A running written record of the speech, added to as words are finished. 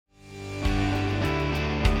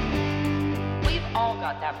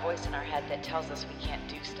voice in our head that tells us we can't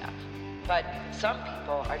do stuff. But some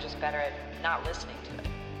people are just better at not listening to it.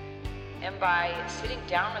 And by sitting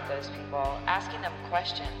down with those people, asking them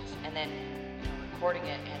questions, and then recording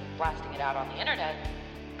it and blasting it out on the internet,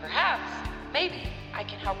 perhaps, maybe, I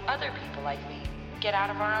can help other people like me get out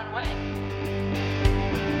of our own way.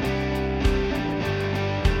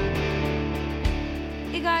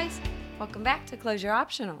 Hey guys, welcome back to Closure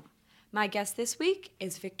Optional. My guest this week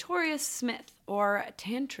is Victoria Smith, or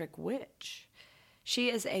Tantric Witch. She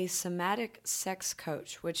is a somatic sex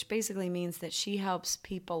coach, which basically means that she helps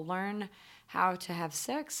people learn how to have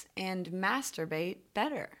sex and masturbate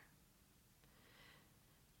better.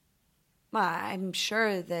 Well, I'm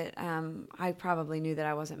sure that I probably knew that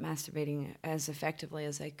I wasn't masturbating as effectively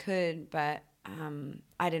as I could, but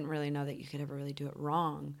I didn't really know that you could ever really do it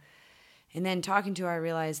wrong. And then talking to her, I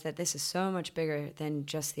realized that this is so much bigger than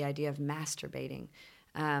just the idea of masturbating.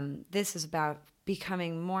 This is about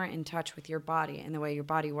becoming more in touch with your body and the way your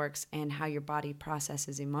body works and how your body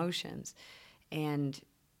processes emotions. And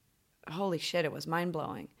holy shit, it was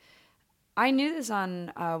mind-blowing. I knew this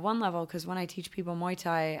on one level because when I teach people Muay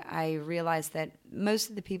Thai, I realized that most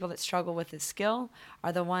of the people that struggle with this skill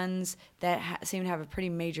are the ones that seem to have a pretty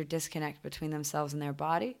major disconnect between themselves and their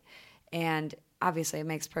body. And obviously, it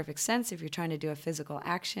makes perfect sense if you're trying to do a physical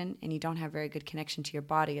action and you don't have very good connection to your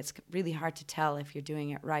body. It's really hard to tell if you're doing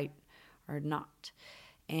it right or not.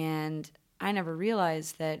 And I never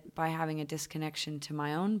realized that by having a disconnection to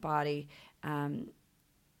my own body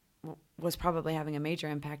was probably having a major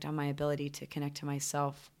impact on my ability to connect to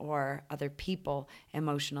myself or other people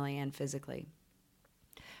emotionally and physically.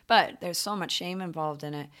 But there's so much shame involved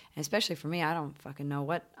in it, and especially for me, I don't know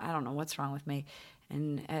what's wrong with me.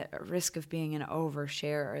 And at risk of being an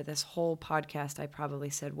oversharer, this whole podcast, I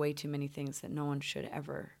probably said way too many things that no one should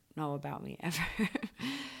ever know about me, ever.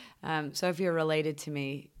 So if you're related to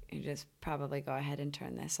me, you just probably go ahead and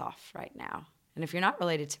turn this off right now. And if you're not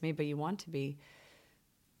related to me, but you want to be,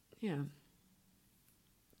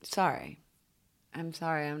 sorry. I'm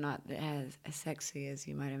sorry I'm not as sexy as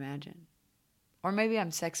you might imagine. Or maybe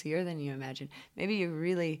I'm sexier than you imagine. Maybe you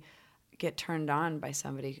really get turned on by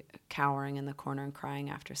somebody cowering in the corner and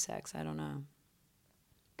crying after sex. I don't know.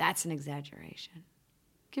 That's an exaggeration.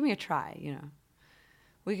 Give me a try,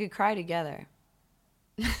 We could cry together.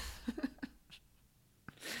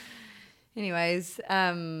 Anyways,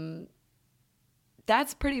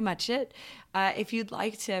 that's pretty much it. If you'd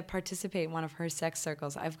like to participate in one of her sex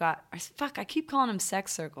circles, I keep calling them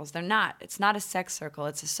sex circles. They're not. It's not a sex circle.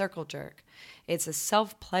 It's a circle jerk. It's a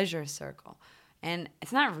self-pleasure circle. And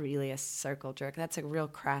it's not really a circle jerk. That's a real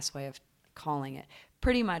crass way of calling it.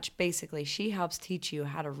 Pretty much, basically, she helps teach you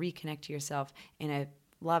how to reconnect to yourself in a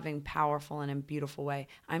loving, powerful, and a beautiful way.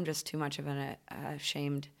 I'm just too much of an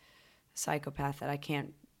ashamed psychopath that I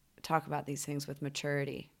can't talk about these things with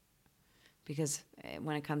maturity. Because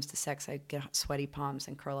when it comes to sex, I get sweaty palms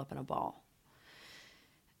and curl up in a ball.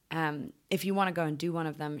 If you want to go and do one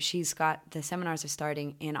of them, the seminars are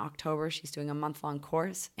starting in October. She's doing a month-long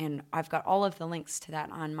course, and I've got all of the links to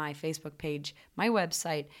that on my Facebook page, my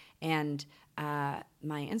website, and my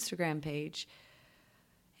Instagram page.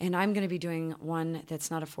 And I'm going to be doing one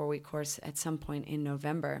that's not a 4-week course at some point in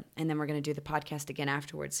November, and then we're going to do the podcast again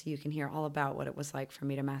afterwards so you can hear all about what it was like for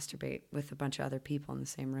me to masturbate with a bunch of other people in the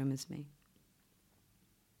same room as me.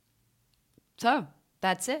 So,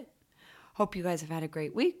 that's it. Hope you guys have had a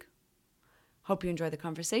great week. Hope you enjoy the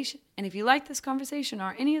conversation. And if you like this conversation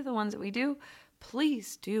or any of the ones that we do,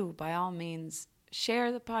 please do, by all means,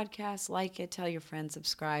 share the podcast, like it, tell your friends,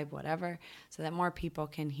 subscribe, whatever, so that more people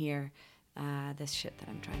can hear this shit that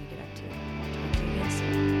I'm trying to get up to. Talk to you guys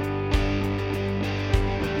soon.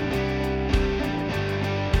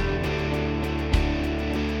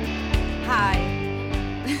 Hi.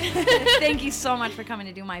 Thank you so much for coming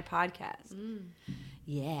to do my podcast.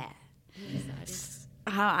 Yeah.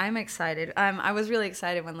 I'm excited. I was really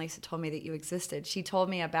excited when Lisa told me that you existed. She told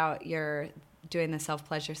me about your doing the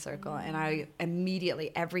self-pleasure circle, and I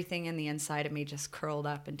immediately, everything in the inside of me just curled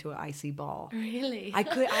up into an icy ball. Really? I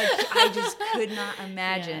just could not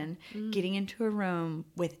imagine getting into a room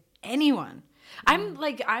with anyone.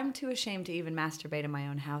 I'm too ashamed to even masturbate in my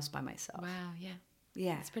own house by myself. Wow, yeah.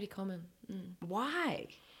 Yeah. It's pretty common. Why?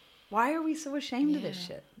 Why are we so ashamed of this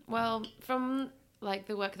shit? Well, from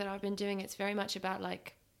the work that I've been doing, it's very much about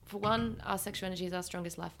for one, our sexual energy is our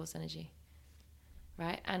strongest life force energy,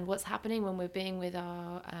 right? And what's happening when we're being with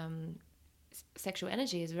our sexual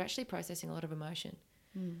energy is we're actually processing a lot of emotion.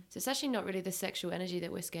 So it's actually not really the sexual energy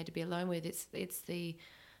that we're scared to be alone with. It's the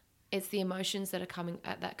emotions that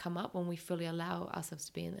come up when we fully allow ourselves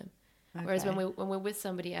to be in them. Okay. Whereas when we're with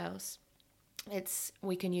somebody else,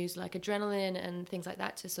 we can use like adrenaline and things like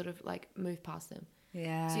that to sort of like move past them.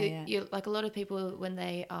 Yeah. So you like a lot of people, when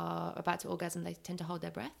they are about to orgasm, they tend to hold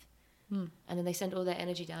their breath, and then they send all their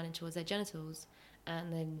energy down in towards their genitals,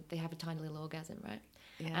 and then they have a tiny little orgasm, right?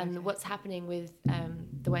 Yeah, and what's happening with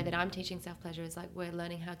the way that I'm teaching self-pleasure is like we're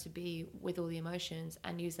learning how to be with all the emotions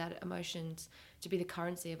and use that emotions to be the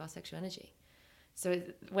currency of our sexual energy. So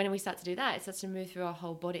when we start to do that, it starts to move through our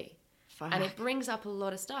whole body. Fuck. And it brings up a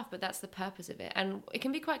lot of stuff, but that's the purpose of it. And it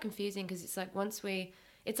can be quite confusing because it's like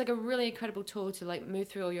it's like a really incredible tool to like move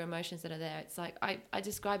through all your emotions that are there. It's like I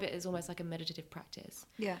describe it as almost like a meditative practice.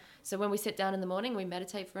 Yeah. So when we sit down in the morning, we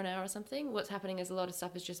meditate for an hour or something, what's happening is a lot of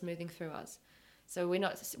stuff is just moving through us. So we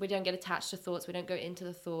don't get attached to thoughts. We don't go into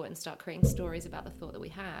the thought and start creating stories about the thought that we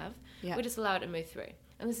have. Yeah. We just allow it to move through.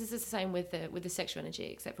 And this is the same with the sexual energy,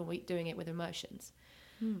 except for we doing it with emotions.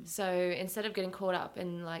 So instead of getting caught up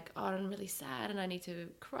in like, oh, I'm really sad and I need to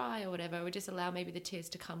cry or whatever, we just allow maybe the tears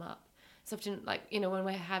to come up. So often, like, you know, when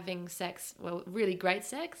we're having sex, well, really great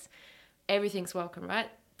sex, everything's welcome, right?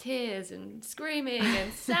 Tears and screaming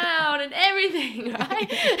and sound and everything,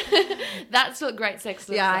 right? That's what great sex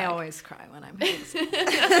looks like. I always cry when I'm having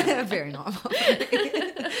sex. Very normal.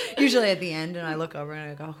 Usually at the end, and I look over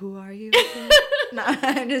and I go, "Who are you?" No,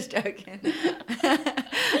 I'm just joking.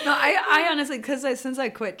 No, I honestly, because since I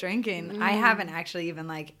quit drinking, I haven't actually even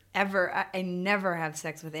like ever. I never have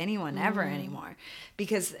sex with anyone ever anymore,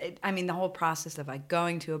 because the whole process of like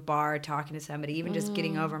going to a bar, talking to somebody, even just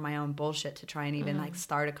getting over my own bullshit to try and even like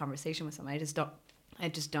start a conversation with someone, I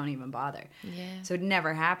just don't even bother. Yeah. So it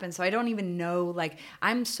never happened. So I don't even know, like,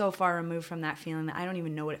 I'm so far removed from that feeling that I don't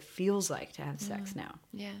even know what it feels like to have sex now.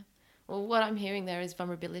 Yeah. Well, what I'm hearing there is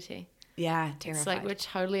vulnerability. Yeah, terrified. It's like we're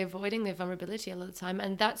totally avoiding their vulnerability a lot of the time.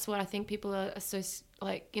 And that's what I think people are so,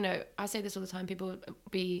 like, you know, I say this all the time, people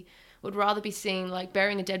would rather be seen like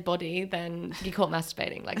burying a dead body than be caught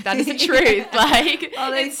masturbating. Like, that is the truth. Like,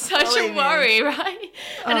 it's such a worry, right?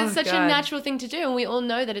 And it's such a natural thing to do. And we all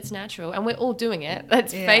know that it's natural. And we're all doing it.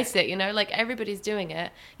 Let's face it, you know, like everybody's doing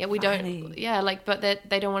it. Yet we don't, but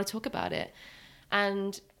they don't want to talk about it.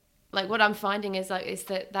 And like what I'm finding is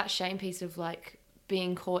that shame piece of like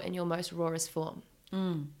being caught in your most rawest form.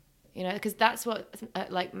 You know, because that's what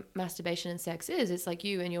like masturbation and sex is. It's like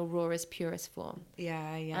you in your rawest, purest form.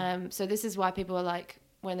 Yeah. So this is why people are like,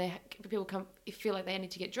 when people feel like they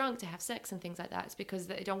need to get drunk to have sex and things like that. It's because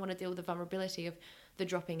they don't want to deal with the vulnerability of the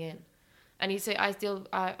dropping in. And you say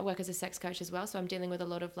I work as a sex coach as well, so I'm dealing with a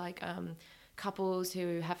lot of like couples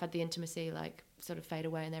who have had the intimacy like sort of fade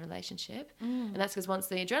away in their relationship, and that's because once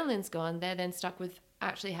the adrenaline's gone, they're then stuck with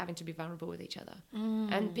actually having to be vulnerable with each other.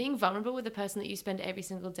 And being vulnerable with the person that you spend every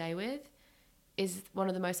single day with is one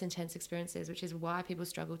of the most intense experiences, which is why people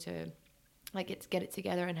struggle to like get it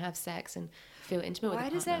together and have sex and feel intimate with a partner.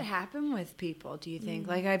 Why does that happen with people, do you think?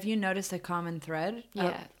 Like, have you noticed a common thread?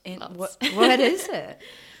 Yeah. What is it?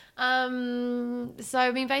 So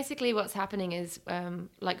I mean, basically what's happening is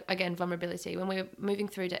like, again, vulnerability. When we're moving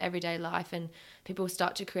through to everyday life and people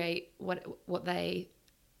start to create what they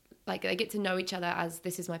like, they get to know each other as,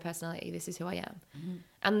 this is my personality, this is who I am.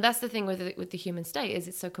 And that's the thing with the human state, is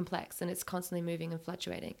it's so complex and it's constantly moving and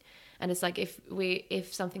fluctuating. And it's like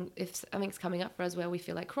if something's coming up for us where we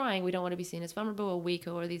feel like crying, we don't want to be seen as vulnerable or weak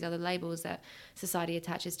or these other labels that society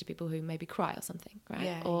attaches to people who maybe cry or something,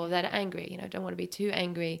 right? Or that are angry, you know, don't want to be too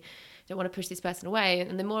angry, don't want to push this person away.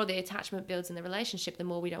 And the more the attachment builds in the relationship, the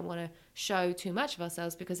more we don't want to show too much of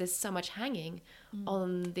ourselves, because there's so much hanging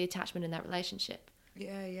on the attachment in that relationship.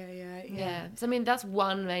 Yeah. So I mean, that's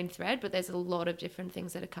one main thread, but there's a lot of different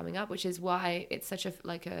things that are coming up, which is why it's such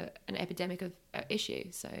an epidemic of issue.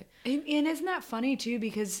 So and isn't that funny too?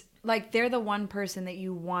 Because like, they're the one person that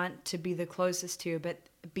you want to be the closest to, but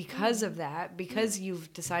because of that, because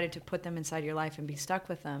you've decided to put them inside your life and be stuck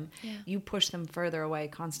with them, you push them further away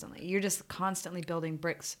constantly. You're just constantly building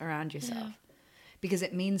bricks around yourself because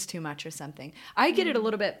it means too much or something. I get it a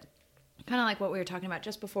little bit. Kind of like what we were talking about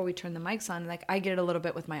just before we turned the mics on. Like, I get it a little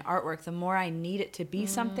bit with my artwork. The more I need it to be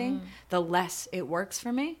something, the less it works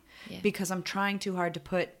for me, because I'm trying too hard to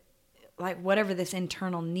put like whatever this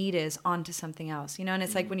internal need is onto something else, you know? And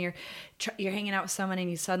it's like when you're hanging out with someone and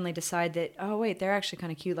you suddenly decide that, oh wait, they're actually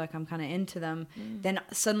kind of cute, like I'm kind of into them, then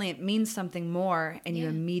suddenly it means something more, and you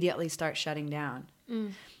immediately start shutting down.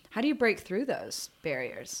 How do you break through those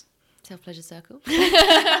barriers? Self-pleasure circle.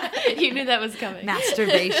 You knew that was coming.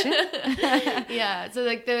 Masturbation. Yeah. So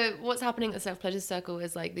like what's happening at the self-pleasure circle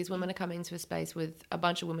is like these women are coming into a space with a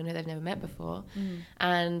bunch of women who they've never met before,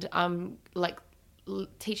 and I'm like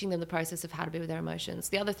teaching them the process of how to be with their emotions.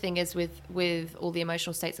 The other thing is with all the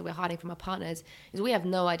emotional states that we're hiding from our partners is we have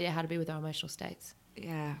no idea how to be with our emotional states.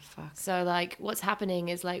 Yeah, fuck. So like what's happening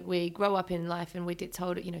is like we grow up in life and we get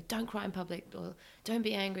told, don't cry in public, or don't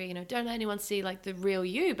be angry, don't let anyone see like the real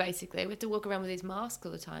you. Basically, we have to walk around with these masks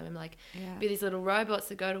all the time and like be these little robots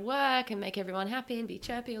that go to work and make everyone happy and be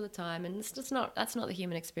chirpy all the time. And it's just that's not the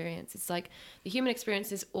human experience. It's like the human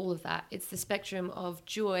experience is all of that. It's the spectrum of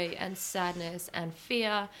joy and sadness and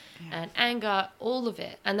fear and anger, all of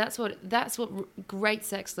it. And that's what great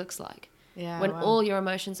sex looks like. Yeah, when wow. all your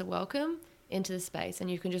emotions are welcome into the space and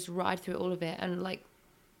you can just ride through all of it,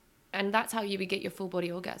 and that's how you get your full body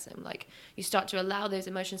orgasm. Like you start to allow those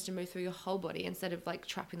emotions to move through your whole body instead of like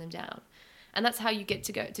trapping them down. And that's how you get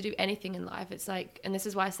to go to do anything in life. It's like, and this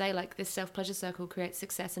is why I say like this self-pleasure circle creates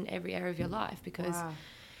success in every area of your life, because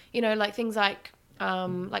like things like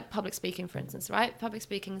public speaking, for instance, right? Public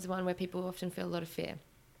speaking is one where people often feel a lot of fear.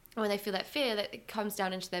 When they feel that fear, that it comes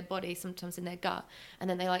down into their body, sometimes in their gut. And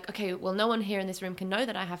then they're like, okay, well, no one here in this room can know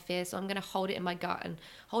that I have fear, so I'm going to hold it in my gut and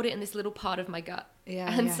hold it in this little part of my gut.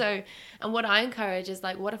 And what I encourage is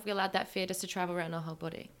like, what if we allowed that fear just to travel around our whole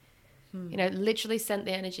body? Literally send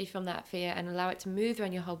the energy from that fear and allow it to move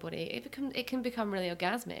around your whole body. It can become really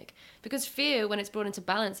orgasmic, because fear, when it's brought into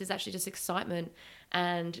balance, is actually just excitement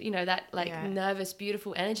and that nervous,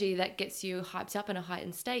 beautiful energy that gets you hyped up in a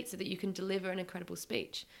heightened state so that you can deliver an incredible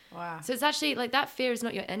speech. Wow. So it's actually like that fear is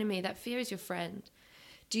not your enemy. That fear is your friend.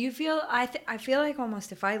 Do you feel, I feel like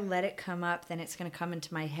almost if I let it come up, then it's going to come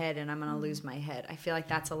into my head and I'm going to lose my head. I feel like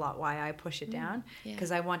that's a lot why I push it down,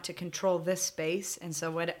 because I want to control this space. And so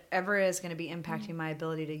whatever is going to be impacting my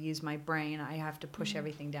ability to use my brain, I have to push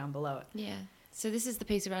everything down below it. Yeah. So this is the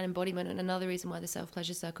piece around embodiment, and another reason why the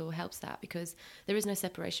self-pleasure circle helps that, because there is no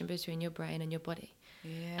separation between your brain and your body.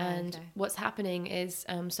 Yeah, and what's happening is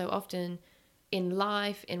so often in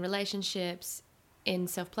life, in relationships, in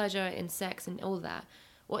self-pleasure, in sex, and all that,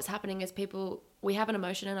 what's happening is we have an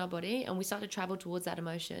emotion in our body and we start to travel towards that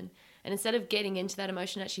emotion. And instead of getting into that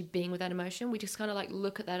emotion, actually being with that emotion, we just kind of like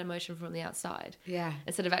look at that emotion from the outside. Yeah.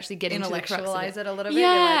 Instead of actually getting to the crux of it. Intellectualize it a little bit.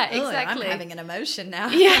 Yeah, You're like, exactly. I'm having an emotion now.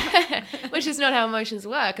 Yeah. Which is not how emotions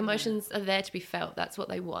work. Emotions are there to be felt. That's what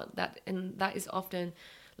they want. And that is often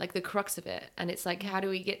like the crux of it. And it's like, how do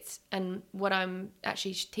we and what I'm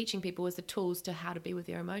actually teaching people is the tools to how to be with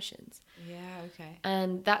your emotions. Yeah, okay.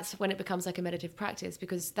 And that's when it becomes like a meditative practice,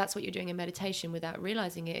 because that's what you're doing in meditation without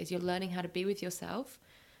realizing it, is you're learning how to be with yourself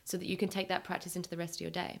so that you can take that practice into the rest of your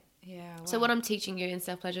day. Yeah. Wow. So what I'm teaching you in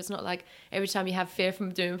self-pleasure, it's not like every time you have fear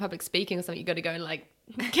from doing public speaking or something, you got to go and like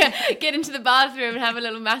get into the bathroom and have a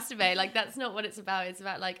little masturbate. Like that's not what it's about. It's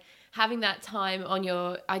about like having that time on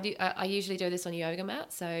I usually do this on a yoga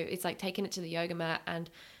mat. So it's like taking it to the yoga mat, and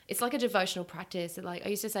it's like a devotional practice. Like I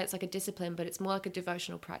used to say it's like a discipline, but it's more like a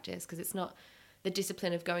devotional practice, because it's not the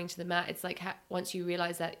discipline of going to the mat. It's like once you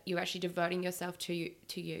realize that you're actually devoting yourself to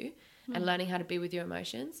you and learning how to be with your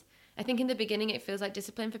emotions. I think in the beginning it feels like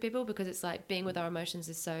discipline for people, because it's like being with our emotions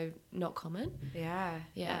is so not common. Yeah.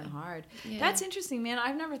 And hard. Yeah. That's interesting, man.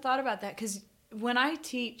 I've never thought about that, because when I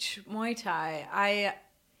teach Muay Thai,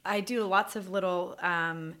 I do lots of little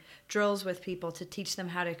drills with people to teach them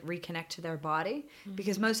how to reconnect to their body,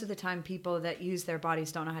 because most of the time people that use their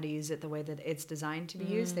bodies don't know how to use it the way that it's designed to be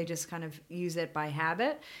used. They just kind of use it by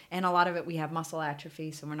habit, and a lot of it we have muscle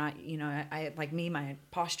atrophy, so we're not, I like me, my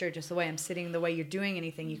posture, just the way I'm sitting, the way you're doing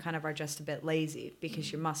anything, you kind of are just a bit lazy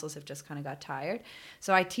because your muscles have just kind of got tired.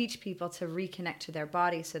 So I teach people to reconnect to their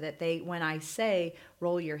body so that when I say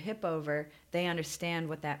roll your hip over, they understand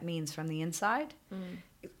what that means from the inside.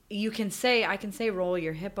 I can say roll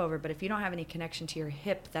your hip over, but if you don't have any connection to your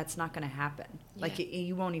hip, that's not going to happen. Yeah. Like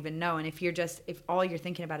you won't even know. And if all you're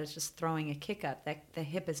thinking about is just throwing a kick up, that the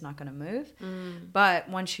hip is not going to move. But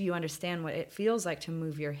once you understand what it feels like to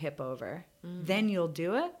move your hip over, then you'll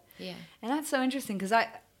do it. Yeah. And that's so interesting, because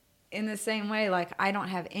in the same way, like I don't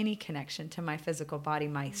have any connection to my physical body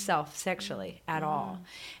myself sexually at all.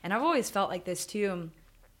 And I've always felt like this too.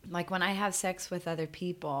 Like when I have sex with other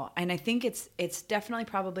people, and I think it's definitely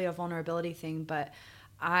probably a vulnerability thing, but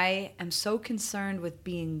I am so concerned with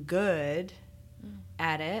being good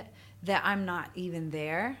at it that I'm not even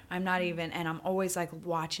there. I'm not even, and I'm always like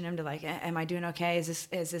watching them to like, am I doing okay? Is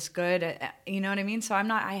this good? You know what I mean? So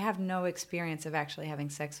I have no experience of actually having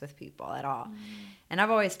sex with people at all. And I've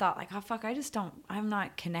always thought like, oh fuck, I'm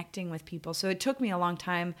not connecting with people. So it took me a long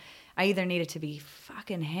time. I either needed to be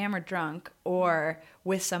fucking hammered drunk or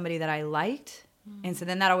with somebody that I liked. And so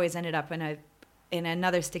then that always ended up in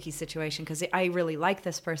another sticky situation, because I really like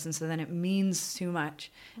this person, so then it means too much.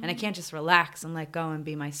 And I can't just relax and let go and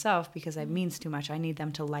be myself, because it means too much. I need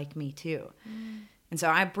them to like me too. And so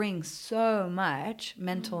I bring so much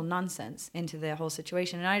mental nonsense into the whole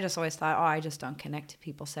situation. And I just always thought, I just don't connect to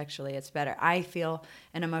people sexually. It's better. I feel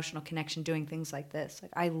an emotional connection doing things like this.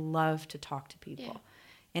 Like, I love to talk to people. Yeah.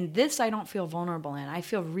 And this I don't feel vulnerable in. I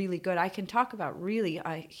feel really good. I can talk about really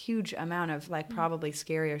a huge amount of like probably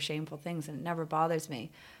scary or shameful things, and it never bothers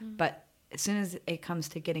me. But as soon as it comes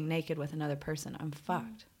to getting naked with another person, I'm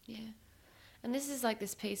fucked. Yeah. And this is like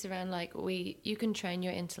this piece around like you can train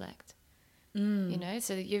your intellect. You know,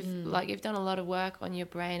 so you've done a lot of work on your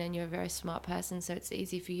brain, and you're a very smart person, so it's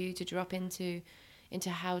easy for you to drop into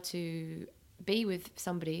how to be with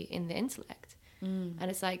somebody in the intellect. And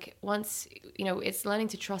it's like, once, you know, it's learning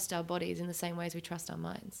to trust our bodies in the same way as we trust our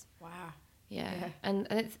minds. Wow. Yeah. And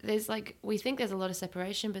there's like, we think there's a lot of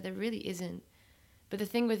separation, but there really isn't. But the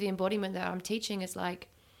thing with the embodiment that I'm teaching is like,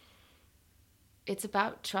 it's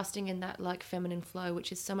about trusting in that like feminine flow,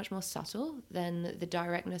 which is so much more subtle than the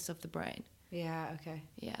directness of the brain. Yeah, okay.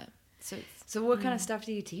 Yeah. So what kind of stuff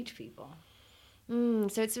do you teach people?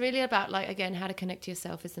 So it's really about, like, again, how to connect to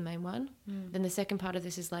yourself is the main one. Then the second part of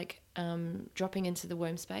this is like dropping into the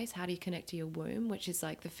womb space. How do you connect to your womb, which is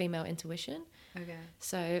like the female intuition. Okay.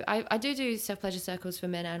 So I do self-pleasure circles for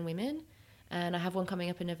men and women, and I have one coming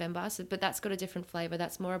up in November. But that's got a different flavor.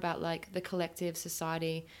 That's more about like the collective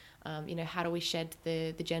society. You know, how do we shed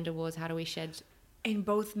the gender wars? How do we shed... And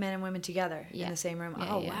both men and women together in the same room?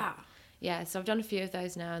 Yeah, wow. Yeah, so I've done a few of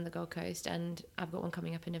those now on the Gold Coast, and I've got one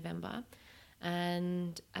coming up in November.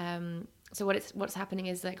 And so what's happening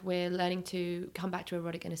is like we're learning to come back to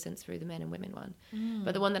erotic innocence through the men and women one.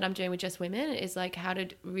 But the one that I'm doing with just women is like how to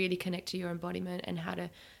really connect to your embodiment, and how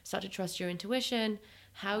to start to trust your intuition,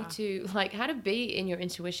 how to be in your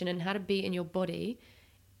intuition, and how to be in your body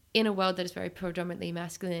in a world that is very predominantly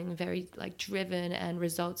masculine, very like driven and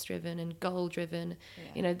results driven and goal driven.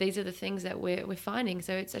 You know, these are the things that we're finding.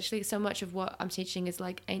 So it's actually so much of what I'm teaching is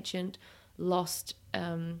like ancient lost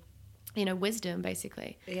you know, wisdom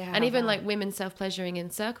basically. And even like women self-pleasuring in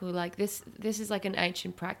circle, like this is like an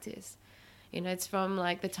ancient practice. You know, it's from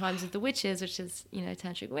like the times of the witches, which is, you know,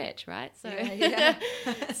 tantric witch, right? So so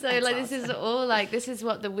That's like awesome. This is all like, this is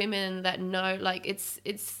what the women that know, like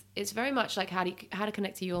it's very much like how to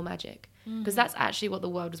connect to your magic, because that's actually what the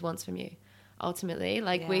world wants from you ultimately.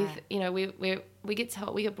 Like we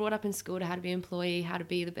get brought up in school to how to be an employee, how to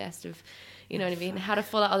be the best of, you know what I mean, how to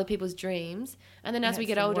follow other people's dreams. And then as we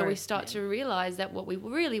get older, we start to realize that what we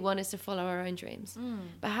really want is to follow our own dreams.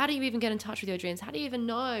 But how do you even get in touch with your dreams? How do you even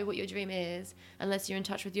know what your dream is unless you're in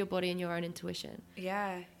touch with your body and your own intuition?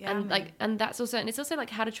 And that's also, and it's also like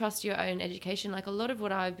how to trust your own education. Like a lot of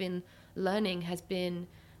what I've been learning has been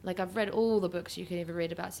like, I've read all the books you can ever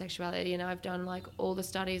read about sexuality, and I've done like all the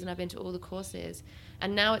studies, and I've been to all the courses,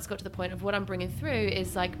 and now it's got to the point of what I'm bringing through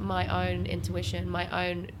is like my own intuition, my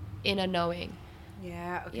own inner knowing.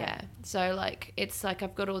 So like it's like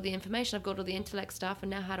I've got all the information, I've got all the intellect stuff,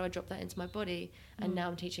 and now how do I drop that into my body? And now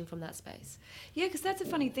I'm teaching from that space. Yeah, because that's a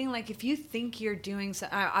funny thing. Like if you think you're doing so,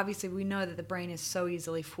 obviously we know that the brain is so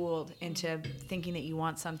easily fooled into thinking that you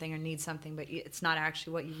want something or need something, but it's not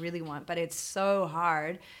actually what you really want. But it's so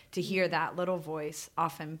hard to hear that little voice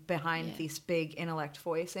often behind this big intellect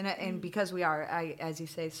voice, and because we are, as you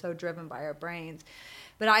say, so driven by our brains.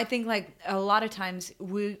 But I think like a lot of times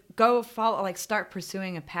we start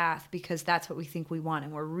pursuing a path because that's what we think we want,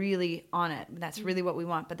 and we're really on it. That's really what we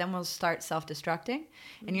want. But then we'll start self-destructing,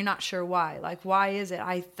 and you're not sure why. Like, why is it?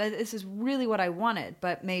 This is really what I wanted,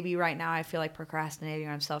 but maybe right now I feel like procrastinating,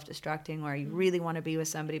 or I'm self-destructing, or you really want to be with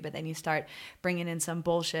somebody, but then you start bringing in some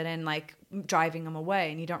bullshit and like driving them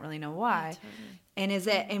away, and you don't really know why. Yeah,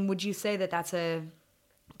 totally. And would you say that that's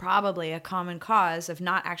probably a common cause of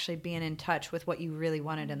not actually being in touch with what you really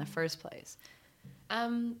wanted in the first place?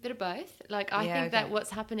 Bit of both. Like I think that what's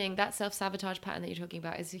happening, that self-sabotage pattern that you're talking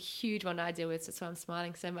about is a huge one I deal with. That's why I'm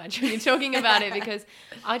smiling so much when you're talking about it, because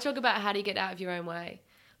I talk about how do you get out of your own way.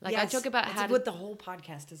 Like I talk about that's what the whole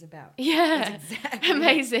podcast is about. Yeah, that's exactly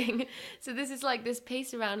amazing. So this is like this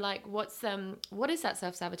piece around like what is that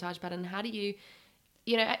self-sabotage pattern? How do you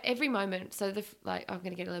know, at every moment, so I'm going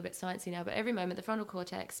to get a little bit sciencey now, but every moment the frontal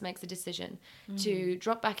cortex makes a decision to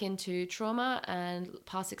drop back into trauma and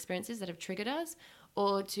past experiences that have triggered us,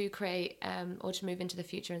 or to create, or to move into the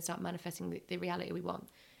future and start manifesting the reality we want.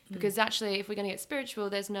 Because actually, if we're going to get spiritual,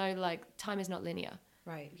 there's no, like, time is not linear.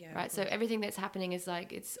 Right, yeah. Right, so everything that's happening is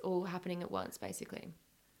like, it's all happening at once, basically.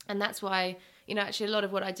 And that's why, you know, actually a lot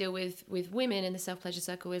of what I deal with women in the self-pleasure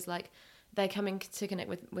circle is like, they're coming to connect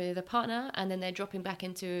with a partner, and then they're dropping back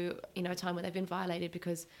into, you know, a time where they've been violated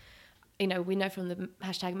because, you know, we know from the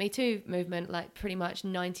 #MeToo movement, like pretty much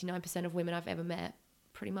 99% of women I've ever met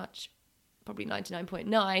pretty much probably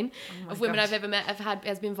 99.9 of women gosh. I've ever met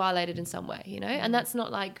has been violated in some way, you know? And that's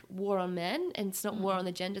not like war on men, and it's not war on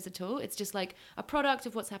the genders at all. It's just like a product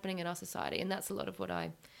of what's happening in our society. And that's a lot of what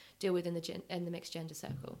I deal with in the mixed gender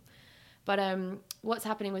circle. But what's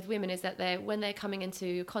happening with women is that when they're coming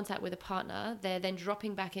into contact with a partner, they're then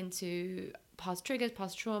dropping back into past triggers,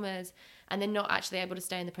 past traumas, and they're not actually able to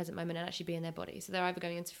stay in the present moment and actually be in their body. So they're either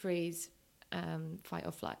going into freeze, fight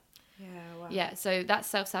or flight. Yeah, wow. Yeah, so that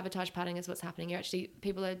self-sabotage pattern is what's happening.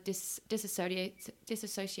 People are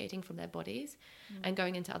disassociating from their bodies and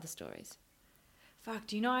going into other stories. Fuck,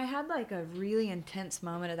 do you know, I had like a really intense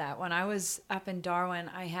moment of that. When I was up in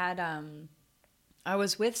Darwin, I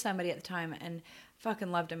was with somebody at the time and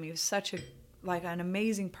fucking loved him. He was such an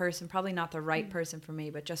amazing person, probably not the right person for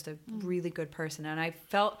me, but just a really good person. And I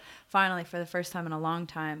felt finally, for the first time in a long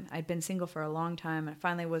time, I'd been single for a long time, and I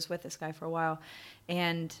finally was with this guy for a while.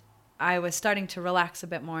 And I was starting to relax a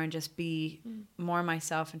bit more and just be more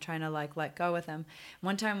myself and trying to like let go with him.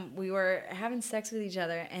 One time we were having sex with each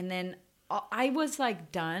other, and then I was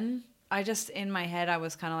like done. I just, in my head, I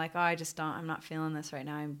was kind of like, I'm not feeling this right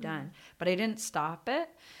now. I'm done. But I didn't stop it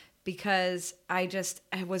because I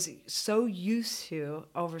was so used to,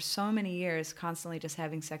 over so many years, constantly just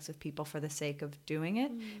having sex with people for the sake of doing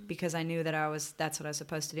it, because I knew that that's what I was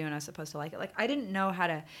supposed to do and I was supposed to like it. Like, I didn't know how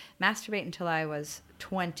to masturbate until I was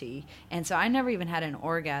 20, and so I never even had an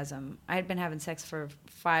orgasm. I had been having sex for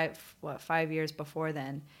 5 years before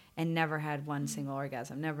then, and never had one single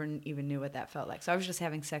orgasm. Never even knew what that felt like. So I was just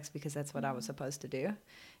having sex because that's what I was supposed to do,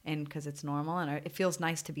 and because it's normal, and it feels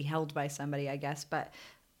nice to be held by somebody, I guess. But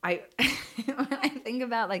when I think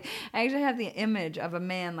about, like, I actually have the image of a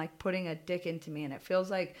man like putting a dick into me, and it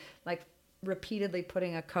feels like repeatedly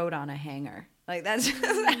putting a coat on a hanger. Like, that's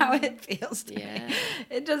just how it feels to me.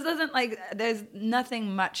 It just doesn't, like, there's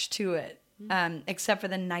nothing much to it. Except for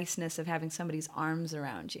the niceness of having somebody's arms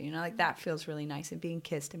around you, you know, like that feels really nice, and being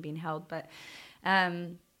kissed and being held. But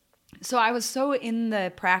so I was so in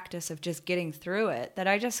the practice of just getting through it that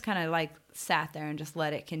I just kind of like sat there and just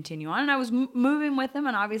let it continue on. And I was moving with him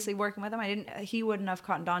and obviously working with him. He wouldn't have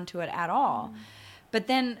cottoned on to it at all. But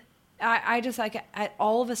then I just like,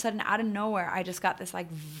 all of a sudden, out of nowhere, I just got this like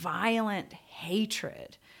violent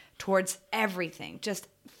hatred towards everything. Just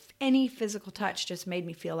any physical touch just made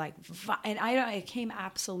me feel like, and it came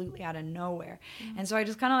absolutely out of nowhere. And so I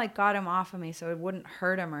just kind of like got him off of me so it wouldn't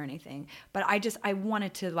hurt him or anything. But I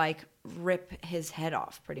wanted to like rip his head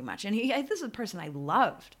off pretty much. And this is a person I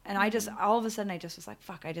loved. And I just, all of a sudden I just was like,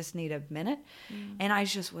 fuck, I just need a minute. And I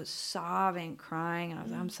just was sobbing, crying. And I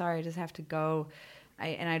was like, I'm sorry, I just have to go.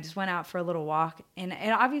 I just went out for a little walk, and it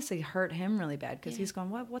obviously hurt him really bad because he's going,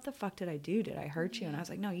 what the fuck did I do? Did I hurt you? And I was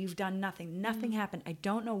like, no, you've done nothing. Nothing happened. I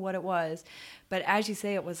don't know what it was. But as you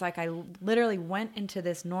say, it was like I literally went into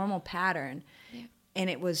this normal pattern, and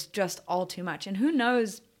it was just all too much. And who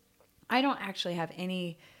knows, I don't actually have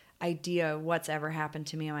any idea what's ever happened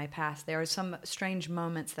to me in my past. There are some strange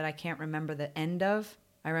moments that I can't remember the end of.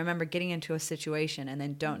 I remember getting into a situation and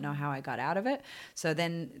then don't know how I got out of it. So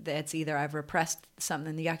then it's either I've repressed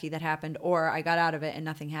something yucky that happened, or I got out of it and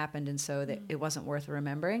nothing happened, and so that it wasn't worth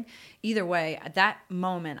remembering. Either way, at that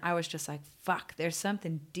moment, I was just like, fuck, there's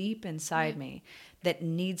something deep inside me that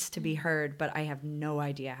needs to be heard, but I have no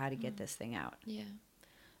idea how to get this thing out. Yeah.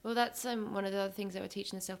 Well, that's one of the other things that we're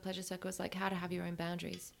teaching the Self-Pleasure Circle is like how to have your own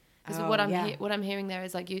boundaries. Because what I'm hearing there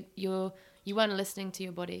is like you weren't listening to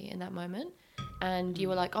your body in that moment. And you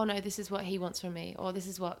were like, oh no, this is what he wants from me, or this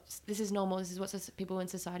is normal, this is what people in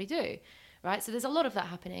society do, right? So there's a lot of that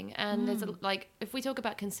happening, and there's like, if we talk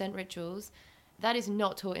about consent rituals, that is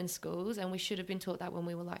not taught in schools, and we should have been taught that when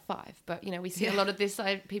we were like 5. But you know, we see a lot of this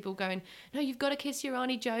side people going, no, you've got to kiss your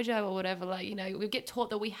auntie Jojo or whatever. Like, you know, we get taught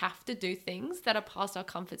that we have to do things that are past our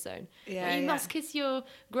comfort zone. You must kiss your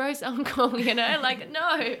gross uncle. You know, like,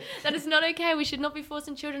 no, that is not okay. We should not be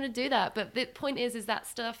forcing children to do that. But the point is that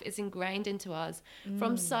stuff is ingrained into us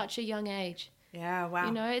from such a young age. Yeah, wow.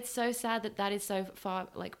 You know, it's so sad that is so far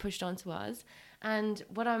like pushed onto us. And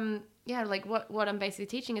what I'm basically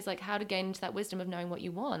teaching is like how to gain into that wisdom of knowing what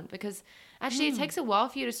you want, because actually it takes a while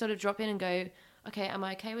for you to sort of drop in and go, okay, am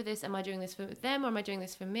I okay with this? Am I doing this for them, or am I doing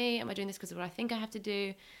this for me? Am I doing this because of what I think I have to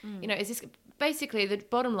do? You know, is this basically the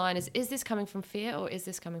bottom line is this coming from fear or is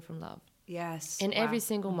this coming from love? Yes. In every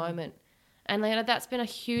single moment. And you know, that's been a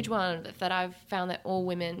huge one that I've found that all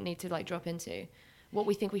women need to like drop into. What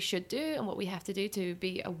we think we should do and what we have to do to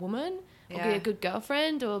be a woman or be a good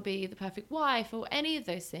girlfriend or be the perfect wife or any of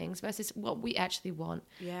those things versus what we actually want.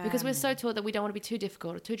 Yeah. Because we're so taught that we don't want to be too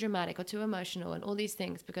difficult or too dramatic or too emotional and all these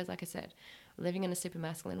things because, like I said, we're living in a super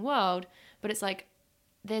masculine world. But it's like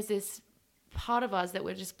there's this part of us that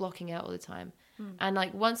we're just blocking out all the time. And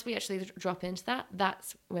like once we actually drop into that,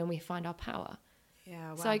 that's when we find our power. Yeah.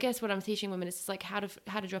 Wow. So I guess what I'm teaching women is just like how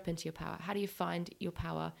to drop into your power. How do you find your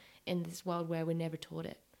power in this world where we're never taught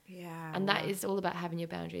it? Yeah. And that is all about having your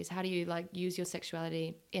boundaries. How do you like use your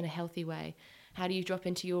sexuality in a healthy way? How do you drop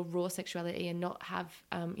into your raw sexuality and not have,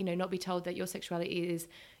 not be told that your sexuality is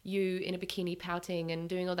you in a bikini pouting and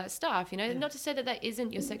doing all that stuff, Not to say that that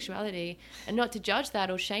isn't your sexuality and not to judge that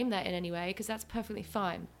or shame that in any way, because that's perfectly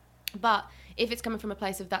fine. But if it's coming from a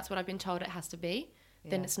place of that's what I've been told it has to be,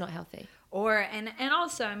 then it's not healthy. And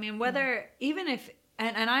also, I mean, whether even if,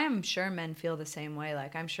 and I am sure men feel the same way.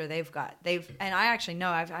 Like I'm sure they've, and I actually know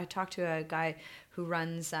I talked to a guy who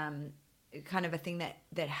runs kind of a thing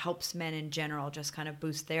that helps men in general just kind of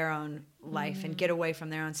boost their own life and get away from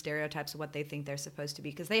their own stereotypes of what they think they're supposed to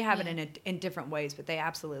be, because they have it in different ways, but they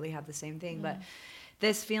absolutely have the same thing. But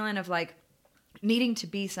this feeling of like needing to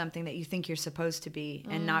be something that you think you're supposed to be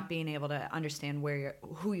and not being able to understand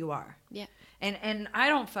who you are. Yeah. And I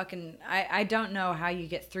don't know how you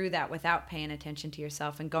get through that without paying attention to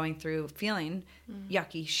yourself and going through feeling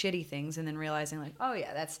yucky, shitty things and then realizing like, oh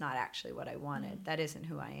yeah, that's not actually what I wanted. That isn't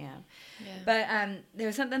who I am. Yeah. But there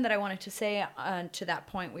was something that I wanted to say to that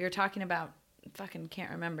point. We were talking about, fucking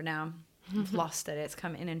can't remember now. I've lost it. It's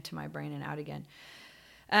come into my brain and out again.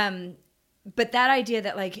 But that idea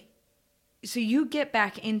that like, so you get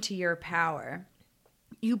back into your power,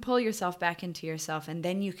 you pull yourself back into yourself, and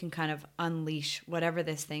then you can kind of unleash whatever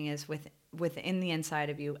this thing is within the inside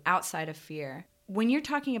of you, outside of fear. When you're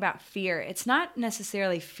talking about fear, it's not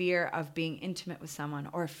necessarily fear of being intimate with someone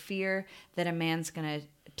or fear that a man's going to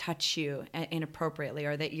touch you inappropriately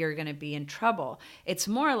or that you're going to be in trouble. It's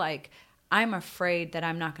more like, I'm afraid that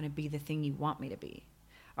I'm not going to be the thing you want me to be,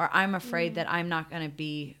 or I'm afraid that I'm not going to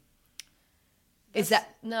be.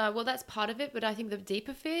 That's part of it, but I think the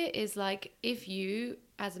deeper fear is like if you,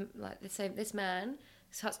 let's say this man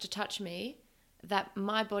starts to touch me, that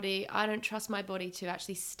my body, I don't trust my body to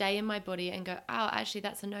actually stay in my body and go, oh, actually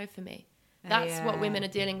that's a no for me. That's what women are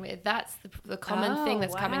dealing with. That's the common thing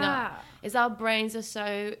that's coming up, is our brains are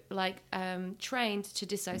so like trained to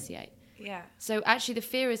dissociate. Yeah. So actually the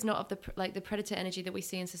fear is not of the predator energy that we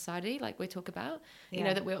see in society, like we talk about,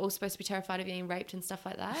 that we're all supposed to be terrified of being raped and stuff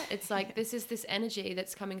like that. It's like, this is this energy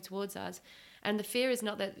that's coming towards us. And the fear is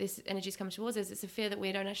not that this energy is coming towards us. It's a fear that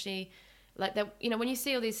we don't actually like that. When you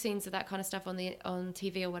see all these scenes of that kind of stuff on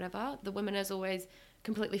TV or whatever, the woman is always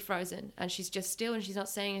completely frozen and she's just still and she's not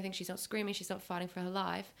saying anything. She's not screaming. She's not fighting for her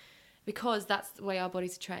life, because that's the way our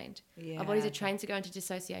bodies are trained. Yeah, our bodies are trained to go into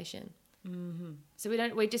dissociation. Mm-hmm. So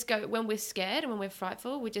we just go, when we're scared and when we're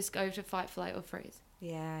frightful, we just go to fight, flight, or freeze.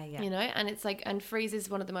 Yeah. And it's like, and freeze is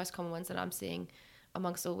one of the most common ones that I'm seeing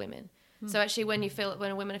amongst all women. So actually when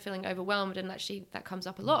women are feeling overwhelmed, and actually that comes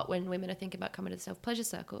up a lot when women are thinking about coming to the self-pleasure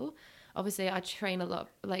circle. Obviously I train a lot,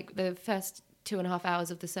 like the first 2.5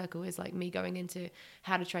 hours of the circle is like me going into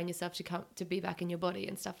how to train yourself to be back in your body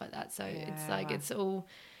and stuff like that. So it's like, it's all,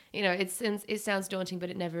 it sounds daunting,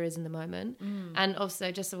 but it never is in the moment. And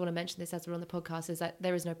also, just I want to mention this as we're on the podcast, is that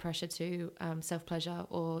there is no pressure to self-pleasure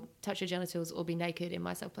or touch your genitals or be naked in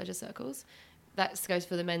my self-pleasure circles. That goes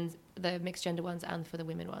for the mixed gender ones and for the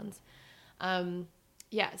women ones.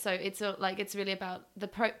 So it's it's really about the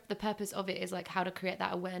purpose of it is like how to create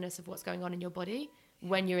that awareness of what's going on in your body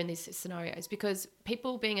when you're in these scenarios, because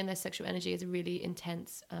people being in their sexual energy is a really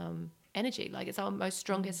intense energy. Like it's our most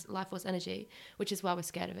strongest life force energy, which is why we're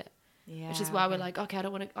scared of it. Yeah, which is why we're like, okay, I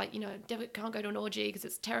don't want to, can't go to an orgy because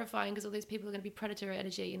it's terrifying because all these people are going to be predator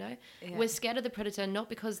energy, We're scared of the predator, not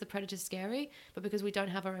because the predator's scary, but because we don't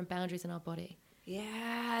have our own boundaries in our body.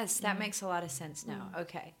 Yes, that makes a lot of sense now.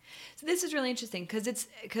 Okay. So this is really interesting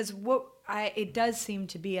because what it does seem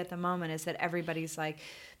to be at the moment is that everybody's like,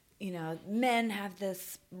 men have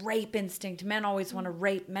this rape instinct. Men always want to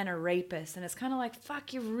rape. Men are rapists. And it's kind of like,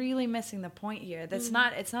 fuck, you're really missing the point here. It's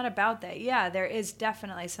not about that. Yeah, there is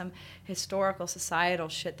definitely some historical, societal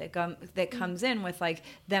shit that comes in with like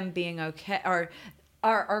them being okay, or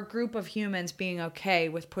our group of humans being okay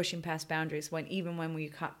with pushing past boundaries even when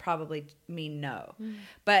we probably mean no.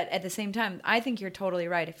 But at the same time, I think you're totally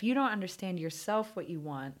right. If you don't understand yourself what you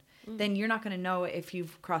want, then you're not going to know if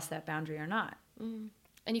you've crossed that boundary or not.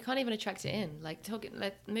 And you can't even attract it in. Like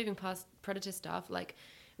moving past predator stuff, like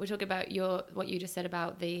we're talking about what you just said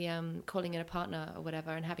about the calling in a partner or whatever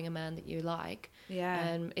and having a man that you like.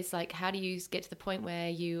 Yeah. It's like, how do you get to the point where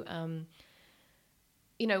you,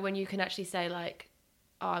 when you can actually say like,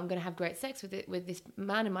 oh, I'm going to have great sex with this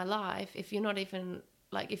man in my life, if you're not even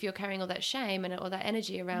like, if you're carrying all that shame and all that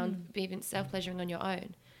energy around even self-pleasuring on your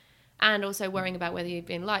own. and also worrying about whether you're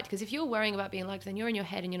being liked. Because if you're worrying about being liked, then you're in your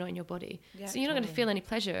head and you're not in your body. Yeah, so you're not going to feel any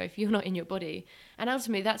pleasure if you're not in your body. And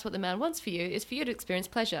ultimately, that's what the man wants for you, is for you to experience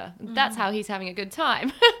pleasure. That's how he's having a good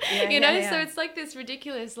time. you know? So it's like this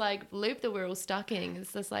ridiculous like loop that we're all stuck in.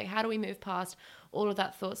 It's just like, how do we move past all of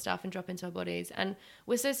that thought stuff and drop into our bodies? And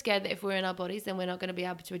we're so scared that if we're in our bodies, then we're not going to be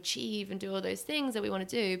able to achieve and do all those things that we want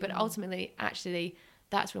to do. But ultimately, actually,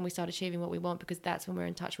 that's when we start achieving what we want, because that's when we're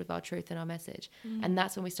in touch with our truth and our message. And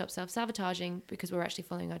that's when we stop self-sabotaging, because we're actually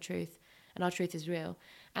following our truth, and our truth is real.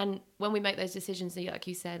 And when we make those decisions, like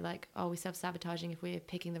you said, like, oh, we're self-sabotaging if we're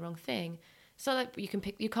picking the wrong thing. So that you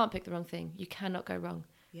can't pick the wrong thing. You cannot go wrong.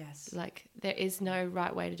 Yes. Like, there is no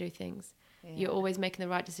right way to do things. Yeah. You're always making the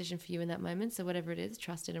right decision for you in that moment. So whatever it is,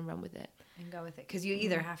 trust it and run with it. And go with it. Because you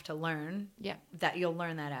either have to learn that you'll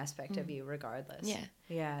learn that aspect of you regardless. Yeah.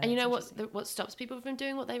 Yeah. And you know what stops people from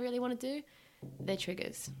doing what they really want to do? Their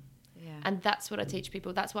triggers. Yeah. And that's what I teach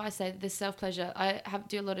people. That's why I say this self-pleasure. I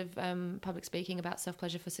do a lot of public speaking about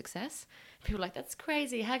self-pleasure for success. People are like, that's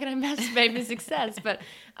crazy. How can I masturbate for success? But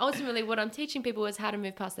ultimately what I'm teaching people is how to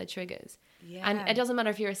move past their triggers. Yeah. And it doesn't matter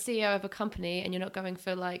if you're a CEO of a company and you're not going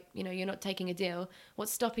for like, you know, you're not taking a deal.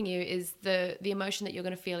 What's stopping you is the emotion that you're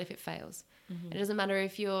going to feel if it fails. It doesn't matter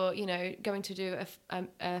if you're, you know, going to do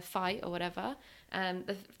a fight or whatever.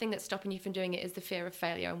 The thing that's stopping you from doing it is the fear of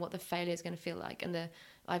failure and what the failure is going to feel like, and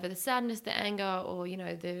either the sadness, the anger, or, you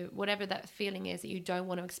know, the whatever that feeling is that you don't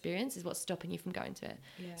want to experience is what's stopping you from going to it.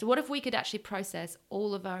 Yeah. So what if we could actually process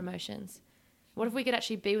all of our emotions? What if we could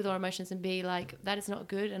actually be with our emotions and be like, that is not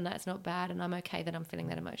good and that's not bad, and I'm okay that I'm feeling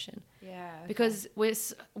that emotion. Yeah. Okay. Because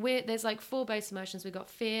there's like 4 base emotions. We've got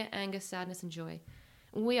fear, anger, sadness, and joy.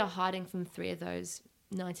 We are hiding from 3 of those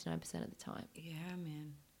 99% of the time. Yeah,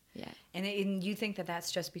 man. Yeah. And you think that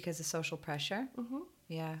that's just because of social pressure? Mm-hmm.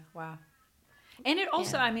 Yeah. Wow. And it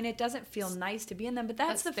also, I mean, it doesn't feel nice to be in them, but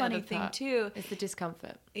that's the funny thing too. It's the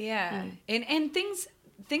discomfort. Yeah. And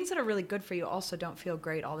things that are really good for you also don't feel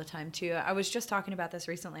great all the time too. I was just talking about this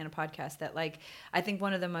recently in a podcast that, like, I think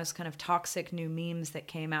one of the most kind of toxic new memes that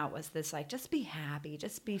came out was this, like, just be happy,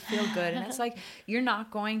 feel good. And it's like, you're not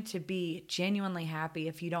going to be genuinely happy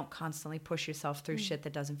if you don't constantly push yourself through shit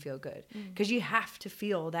that doesn't feel good. Because you have to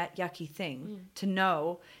feel that yucky thing to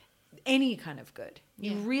know any kind of good.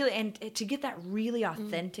 You really, and to get that really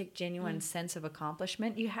authentic, genuine sense of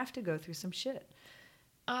accomplishment, you have to go through some shit.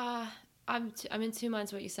 I'm in 2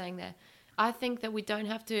 minds what you're saying there. I think that we don't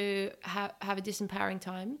have to have a disempowering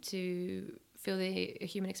time to feel the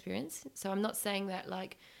human experience. So I'm not saying that,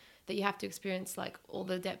 like, that you have to experience like all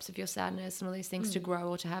the depths of your sadness and all these things to grow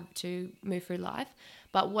or to have to move through life.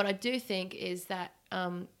 But what I do think is that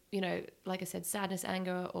you know, like I said, sadness,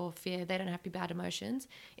 anger, or fear, they don't have to be bad emotions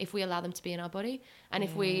if we allow them to be in our body and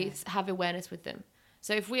if we have awareness with them.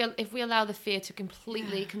 So if we allow the fear to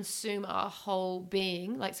completely consume our whole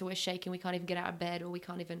being, like, so we're shaking, we can't even get out of bed, or we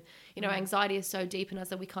can't even, you know, anxiety is so deep in us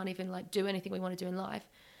that we can't even like do anything we want to do in life.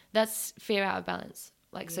 That's fear out of balance.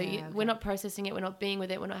 Like, so we're not processing it, we're not being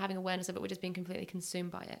with it, we're not having awareness of it, we're just being completely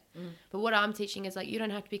consumed by it. But what I'm teaching is, like, you don't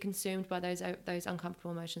have to be consumed by those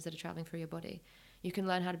uncomfortable emotions that are traveling through your body. You can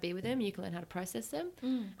learn how to be with them, you can learn how to process them,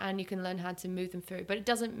 and you can learn how to move them through. But it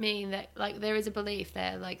doesn't mean that, like, there is a belief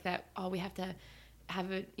there, like, that, oh, we have to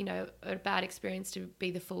have a, you know, a bad experience to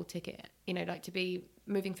be the full ticket, you know, like to be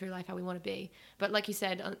moving through life how we want to be. But like you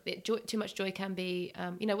said, too much joy can be,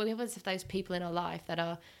 you know, when we have those people in our life that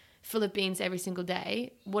are full of beans every single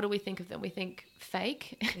day, what do we think of them? We think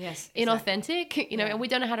fake, inauthentic, you know, and we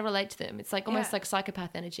don't know how to relate to them. It's like almost like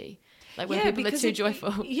psychopath energy. Like when people are too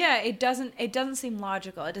joyful. It doesn't seem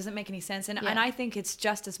logical. It doesn't make any sense. And I think it's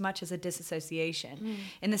just as much as a disassociation.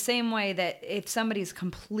 In the same way that if somebody's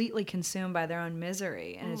completely consumed by their own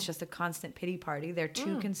misery and it's just a constant pity party, they're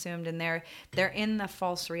too consumed and they're in the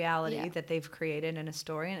false reality that they've created in a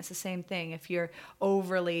story. And it's the same thing. If you're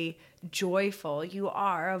overly joyful, you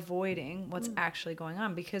are avoiding what's actually going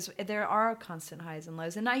on, because there are constant highs and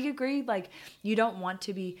lows. And I agree, like, you don't want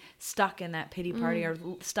to be stuck in that pity party or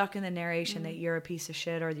stuck in the narration that you're a piece of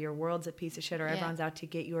shit or your world's a piece of shit or everyone's out to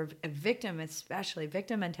get you, or a victim. Especially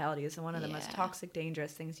victim mentality is one of the most toxic,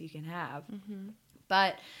 dangerous things you can have.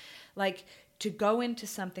 But, like, to go into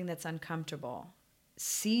something that's uncomfortable,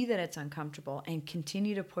 see that it's uncomfortable, and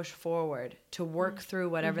continue to push forward to work through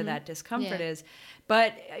whatever that discomfort is.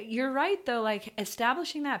 But you're right, though, like,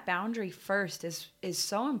 establishing that boundary first is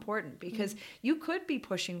so important, because you could be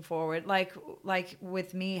pushing forward, like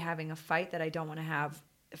with me having a fight that I don't want to have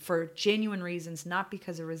for genuine reasons, not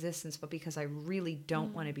because of resistance, but because I really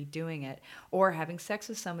don't want to be doing it, or having sex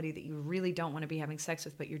with somebody that you really don't want to be having sex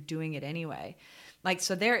with, but you're doing it anyway. Like,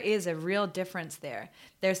 so there is a real difference there.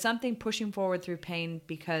 There's something pushing forward through pain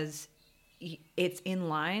because it's in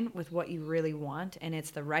line with what you really want and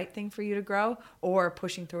it's the right thing for you to grow, or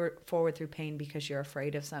pushing forward through pain because you're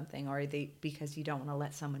afraid of something, or because you don't want to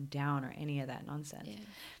let someone down, or any of that nonsense. Yeah.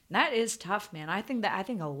 That is tough, man. I think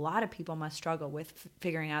a lot of people must struggle with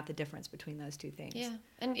figuring out the difference between those two things. Yeah.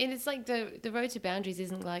 And it's like the road to boundaries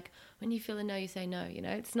isn't like when you feel a no, you say no, you know.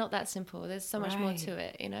 It's not that simple. There's so much more to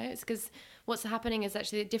it, you know. It's because what's happening is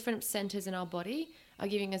actually the different centers in our body are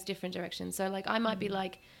giving us different directions. So like I might be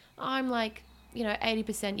like, I'm like, you know,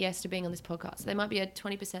 80% yes to being on this podcast. There might be a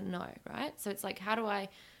 20% no, right? So it's like, how do I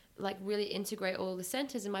like really integrate all the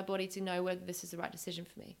centers in my body to know whether this is the right decision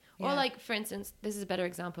for me? Yeah. Or like, for instance, this is a better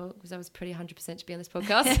example because I was pretty 100% to be on this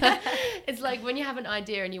podcast. It's like when you have an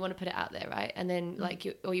idea and you want to put it out there, right? And then like,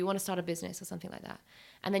 you want to start a business or something like that.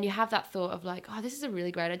 And then you have that thought of like, oh, this is a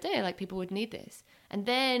really great idea. Like people would need this. And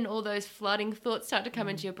then all those flooding thoughts start to come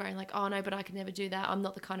into your brain. Like, oh no, but I could never do that. I'm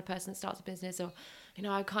not the kind of person that starts a business, or, you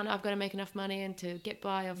know, I've got to make enough money and to get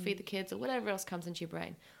by or feed the kids or whatever else comes into your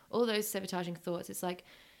brain. All those sabotaging thoughts. It's like,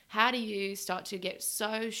 how do you start to get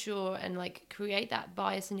so sure and like create that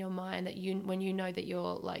bias in your mind that when you know that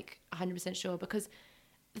you're like 100% sure? Because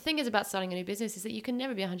the thing is about starting a new business is that you can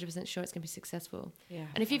never be 100% sure it's going to be successful. Yeah.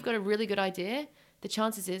 And if you've got a really good idea, the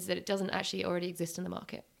chances is that it doesn't actually already exist in the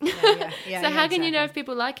market. So how can you know if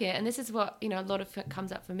people like it? And this is what, you know, a lot of it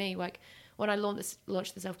comes up for me. Like when I launched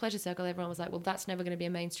the Self-Pleasure Circle, everyone was like, well, that's never going to be a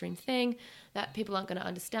mainstream thing, that people aren't going to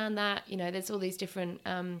understand that. You know, there's all these different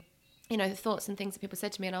you know, thoughts and things that people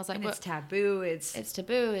said to me, and I was like, and it's taboo. It's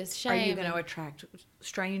taboo. It's shame. Are you going to attract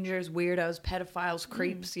strangers, weirdos, pedophiles,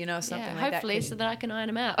 creeps? You know, something like that. Hopefully, so that I can iron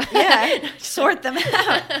them out. Yeah, sort them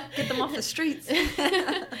out, get them off the streets.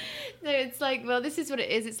 No, it's like, well, this is what it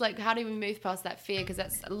is. It's like, how do we move past that fear? Because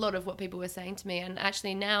that's a lot of what people were saying to me. And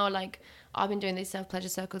actually, now, like, I've been doing these self-pleasure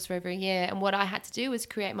circles for over a year, and what I had to do was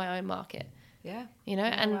create my own market. Yeah, you know,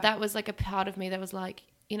 and that was like a part of me that was like,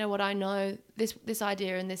 you know what, I know this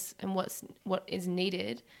idea and what is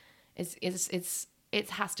needed is it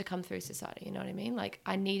has to come through society. You know what I mean? Like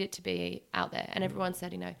I need it to be out there. And everyone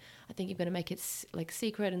said, you know, I think you're going to make it like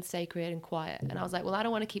secret and sacred and quiet. And I was like, well, I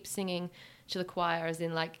don't want to keep singing to the choir as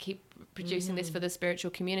in like keep producing this for the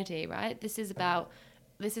spiritual community, right? This is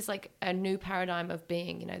like a new paradigm of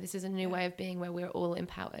being, you know, this is a new way of being where we're all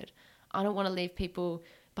empowered. I don't want to leave people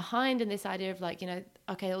behind in this idea of like, you know,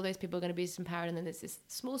 okay, all those people are going to be disempowered and then there's this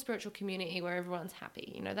small spiritual community where everyone's happy.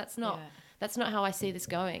 You know, that's not how I see this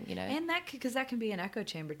going, you know. And because that can be an echo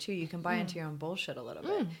chamber too. You can buy into your own bullshit a little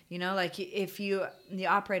bit. You know, like if you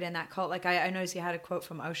operate in that cult, like I noticed you had a quote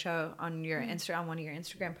from Osho on your on one of your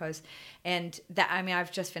Instagram posts, and that, I mean,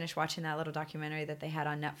 I've just finished watching that little documentary that they had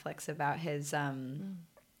on Netflix about his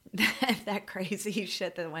that crazy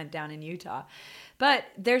shit that went down in Utah. But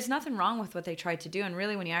there's nothing wrong with what they tried to do. And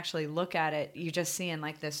really, when you actually look at it, you're just seeing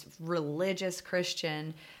like this religious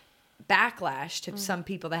Christian backlash to some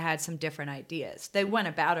people that had some different ideas. They went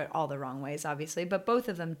about it all the wrong ways, obviously, but both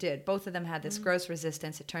of them did. Both of them had this gross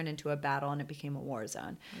resistance. It turned into a battle and it became a war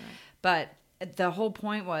zone. Right. But the whole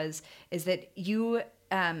point is that you...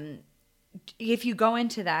 if you go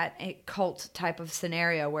into that cult type of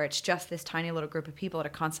scenario where it's just this tiny little group of people that are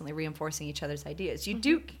constantly reinforcing each other's ideas,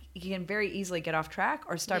 you can very easily get off track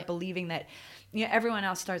or start believing that, you know, everyone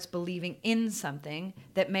else starts believing in something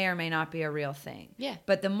that may or may not be a real thing. Yeah.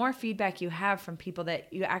 But the more feedback you have from people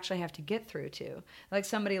that you actually have to get through to, like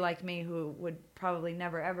somebody like me who would probably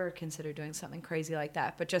never ever consider doing something crazy like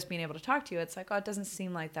that, but just being able to talk to you, it's like, oh, it doesn't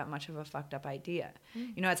seem like that much of a fucked up idea.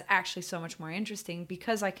 You know, it's actually so much more interesting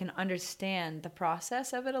because I can understand the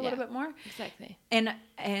process of it a little bit more. Exactly.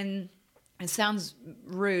 And it sounds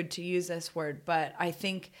rude to use this word, but I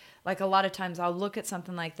think like a lot of times I'll look at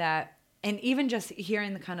something like that, and even just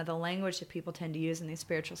hearing the kind of the language that people tend to use in these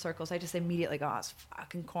spiritual circles, I just immediately go, oh, it's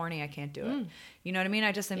fucking corny, I can't do it. You know what I mean?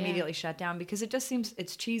 I just immediately shut down because it just seems,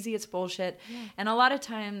 it's cheesy, it's bullshit. And a lot of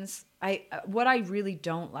times, what I really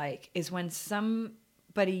don't like is when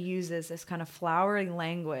somebody uses this kind of flowery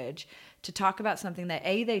language to talk about something that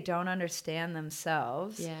A, they don't understand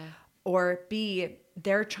themselves, or B,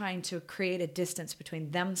 they're trying to create a distance between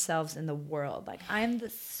themselves and the world. Like, I'm the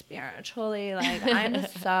spiritually, like, I'm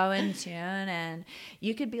so in tune, and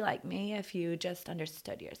you could be like me if you just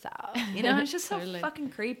understood yourself. You know, it's just so fucking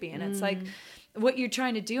creepy. And it's like, what you're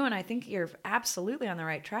trying to do, and I think you're absolutely on the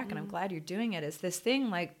right track, and I'm glad you're doing it, is this thing,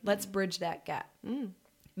 like, let's bridge that gap.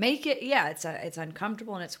 Make it, it's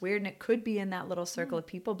uncomfortable, and it's weird, and it could be in that little circle of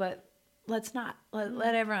people, but let's not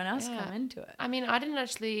let everyone else come into it. I mean,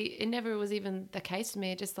 it never was even the case for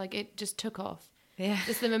me. It just took off. Yeah.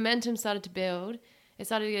 Just the momentum started to build. It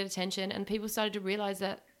started to get attention, and people started to realize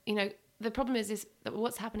that, you know, the problem is that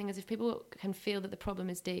what's happening is if people can feel that the problem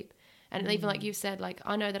is deep And even like you've said, like,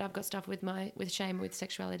 I know that I've got stuff with shame, with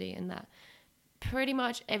sexuality, and that pretty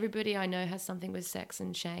much everybody I know has something with sex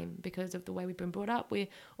and shame because of the way we've been brought up. We're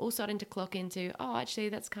all starting to clock into, oh, actually,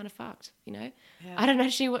 that's kind of fucked, you know? Yeah. I don't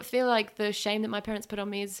actually feel like the shame that my parents put on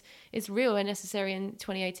me is real and necessary in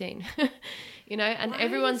 2018, you know? And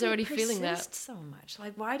everyone's already feeling that. So much.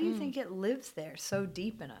 Like, why do you think it lives there so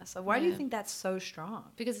deep in us? Like, why do you think that's so strong?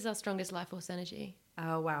 Because it's our strongest life force energy.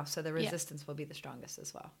 Oh, wow. So the resistance will be the strongest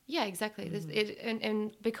as well. Yeah, exactly.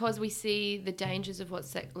 And because we see the dangers of what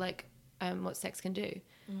sex can do.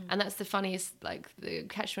 And that's the funniest, like, the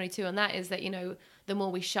catch-22 on that is that, you know, the more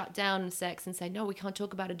we shut down sex and say, no, we can't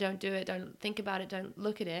talk about it, don't do it, don't think about it, don't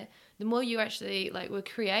look at it, the more you actually, like, we're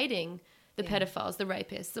creating the pedophiles, the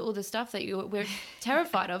rapists, all the stuff that we're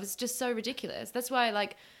terrified of. It's just so ridiculous. That's why,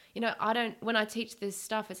 like, you know, when I teach this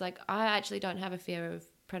stuff, it's like, I actually don't have a fear of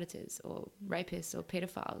predators or rapists or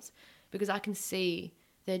pedophiles because I can see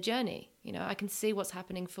their journey, you know, I can see what's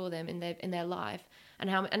happening for them in their life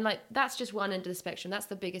and like that's just one end of the spectrum. That's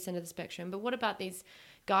the biggest end of the spectrum. But what about these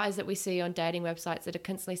guys that we see on dating websites that are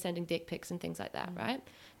constantly sending dick pics and things like that, right?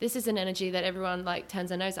 This is an energy that everyone like turns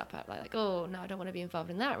their nose up at, like, oh no, I don't want to be involved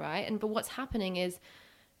in that, right? But what's happening is,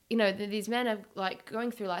 you know, these men are like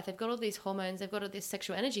going through life. They've got all these hormones. They've got all this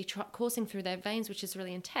sexual energy coursing through their veins, which is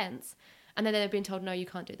really intense. And then they've been told, no, you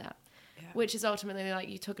can't do that. Yeah. Which is ultimately, like,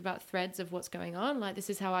 you talk about threads of what's going on. Like, this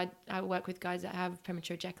is how I work with guys that have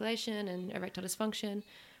premature ejaculation and erectile dysfunction,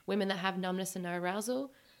 women that have numbness and no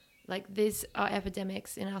arousal. Like, these are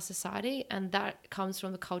epidemics in our society, and that comes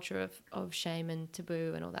from the culture of shame and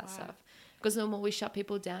taboo and all that stuff. Because the more we shut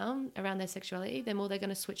people down around their sexuality, the more they're going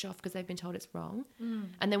to switch off because they've been told it's wrong.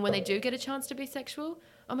 And then when they do get a chance to be sexual,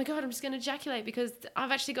 oh my God, I'm just going to ejaculate because I've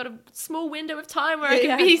actually got a small window of time where I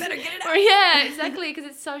can be... Better get it out. Yeah, exactly, because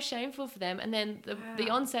it's so shameful for them. And then the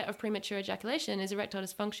onset of premature ejaculation is erectile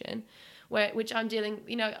dysfunction, which I'm dealing...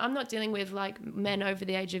 You know, I'm not dealing with, like, men over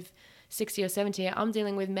the age of 60 or 70. I'm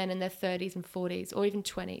dealing with men in their 30s and 40s or even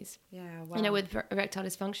 20s. Yeah, wow. You know, with erectile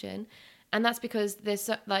dysfunction. And that's because there's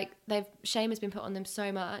so, like, shame has been put on them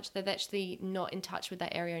so much they're actually not in touch with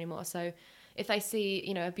that area anymore. So if they see,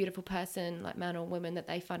 you know, a beautiful person, like man or woman, that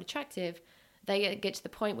they find attractive, they get to the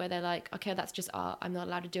point where they're like, okay, that's just art. I'm not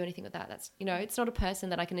allowed to do anything with that. That's, you know, it's not a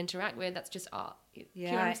person that I can interact with. That's just art. Yeah, you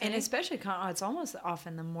know what I'm saying? and especially it's almost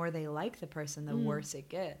often the more they like the person, the worse it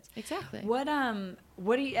gets. Exactly. What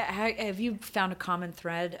do you have you found a common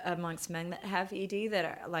thread amongst men that have ED that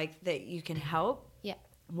are like that you can help? Yeah.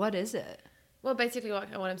 What is it? Well, basically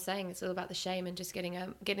what I'm saying is all about the shame and just getting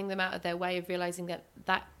them out of their way of realizing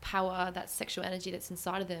that power, that sexual energy that's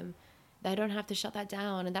inside of them, they don't have to shut that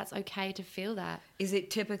down, and that's okay to feel that. Is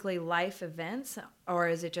it typically life events, or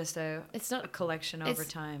is it just a collection over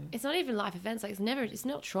time? It's not even life events. Like, it's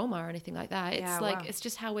not trauma or anything like that. It's it's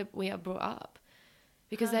just how we are brought up,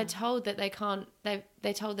 because they're told that they can't.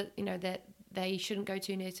 They're told that, you know, that they shouldn't go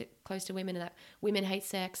too close to women, and that women hate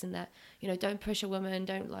sex, and that, you know, don't push a woman,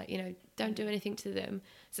 don't don't do anything to them.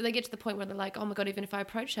 So they get to the point where they're like, oh my God, even if I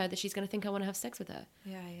approach her, that she's going to think I want to have sex with her.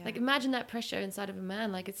 Yeah. Like, imagine that pressure inside of a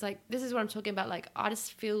man. Like, it's like, this is what I'm talking about. Like, I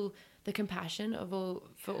just feel the compassion of all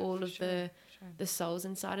of the souls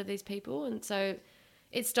inside of these people. And so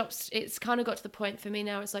it's kind of got to the point for me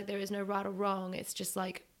now, it's like, there is no right or wrong. It's just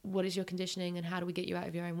like, what is your conditioning and how do we get you out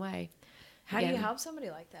of your own way? How do you help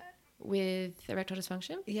somebody like that? With erectile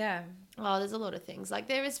dysfunction? Yeah. Oh, there's a lot of things. Like,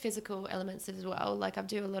 there is physical elements as well. Like, I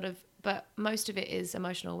do a lot of, but most of it is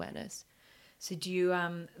emotional awareness. So do you,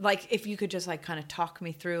 like, if you could just, like, kind of talk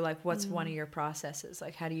me through, like, what's one of your processes?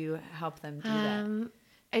 Like, how do you help them do that?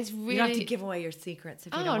 It's really... You don't have to give away your secrets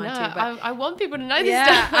if you don't want to. But I want people to know this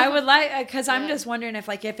stuff. I would like, because I'm just wondering if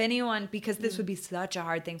anyone, because this would be such a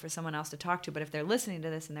hard thing for someone else to talk to, but if they're listening to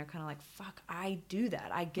this and they're kind of like, fuck, I do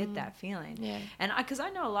that. I get that feeling. Yeah. And because I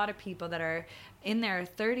know a lot of people that are in their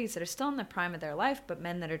 30s that are still in the prime of their life, but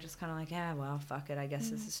men that are just kind of like, yeah, well, fuck it. I guess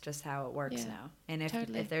this is just how it works now. And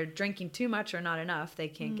if they're drinking too much or not enough, they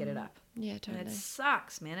can't get it up. Yeah, totally. And it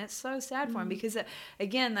sucks, man. It's so sad for them because,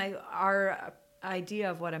 again, our idea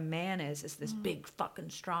of what a man is this big fucking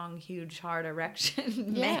strong huge hard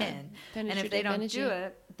erection man, and if they don't do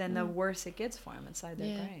it, then the worse it gets for them inside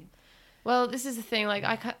their brain. Well, this is the thing, like,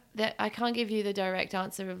 I can't give you the direct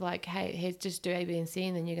answer of like, hey, here's just do A, B, and C,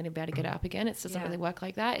 and then you're going to be able to get it up again. It doesn't really work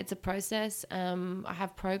like that. It's a process. I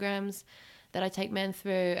have programs that I take men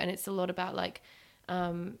through, and it's a lot about like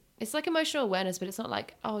it's like emotional awareness, but it's not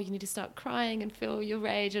like, oh, you need to start crying and feel your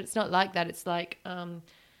rage. It's not like that. It's like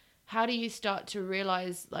how do you start to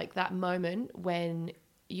realize, like, that moment when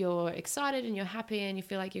you're excited and you're happy and you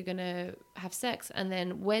feel like you're going to have sex, and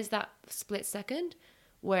then where's that split second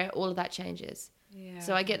where all of that changes? Yeah.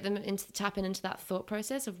 So I get them into tapping into that thought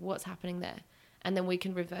process of what's happening there, and then we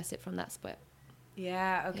can reverse it from that split.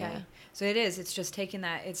 Yeah, okay. Yeah. So it's just taking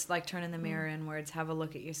that, it's like turning the mirror inwards, have a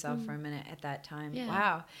look at yourself for a minute at that time. Yeah.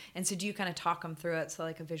 Wow. And so do you kind of talk them through it? So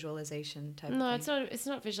like a visualization type No, of thing? it's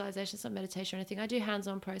not visualization, it's not meditation or anything. I do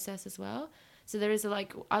hands-on process as well. So there is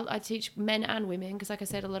I teach men and women, because like I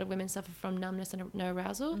said, a lot of women suffer from numbness and no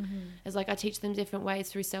arousal. It's like I teach them different ways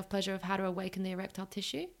through self-pleasure of how to awaken the erectile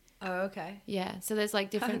tissue. Oh, okay. Yeah, so there's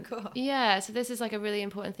like different... Cool. Yeah, so this is like a really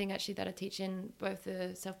important thing actually that I teach in both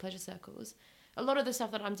the self-pleasure circles. A lot of the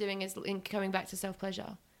stuff that I'm doing is in coming back to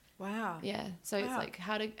self-pleasure. Wow. Yeah, so it's like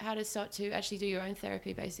how to start to actually do your own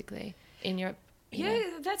therapy basically in your... Yeah,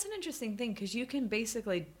 that's an interesting thing, because you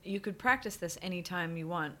could practice this anytime you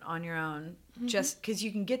want on your own, just because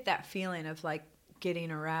you can get that feeling of like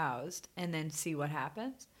getting aroused and then see what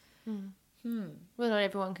happens. Well, not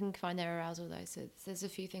everyone can find their arousal though, so there's a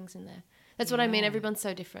few things in there. That's what I mean. Everyone's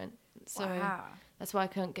so different. So that's why I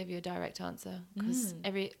can't give you a direct answer, because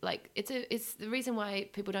it's the reason why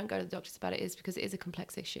people don't go to the doctors about it is because it is a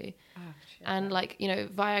complex issue. And like, you know,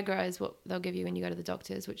 Viagra is what they'll give you when you go to the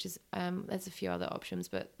doctors, which is there's a few other options,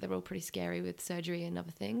 but they're all pretty scary with surgery and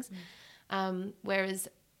other things. Whereas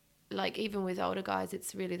like even with older guys,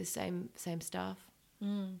 it's really the same stuff.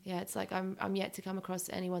 Yeah, it's like I'm yet to come across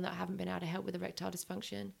anyone that I haven't been able to help with erectile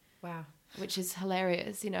dysfunction. Wow. Which is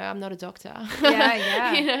hilarious. You know, I'm not a doctor.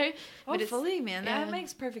 Yeah. You know? Hopefully, man. That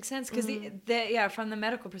makes perfect sense. Because, from the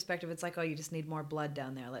medical perspective, it's like, oh, you just need more blood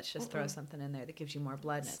down there. Let's just throw something in there that gives you more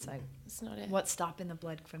blood. And it's like, it's not it. What's stopping the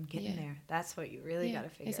blood from getting there? That's what you really got to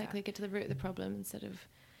figure out. Get to the root of the problem instead of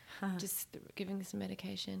just giving some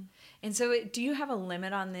medication. And so do you have a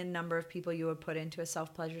limit on the number of people you would put into a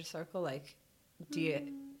self-pleasure circle? Like, do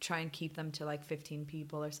you try and keep them to like 15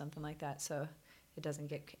 people or something like that so it doesn't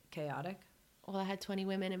get chaotic? Well, I had 20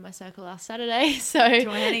 women in my circle last Saturday, so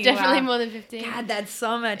 20, definitely more than 15. God, that's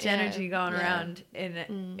so much energy going around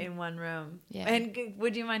in one room. Yeah. And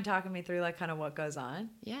would you mind talking me through like kind of what goes on?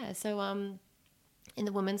 Yeah. So in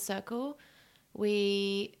the women's circle,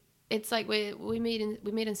 we meet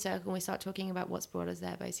in circle and we start talking about what's brought us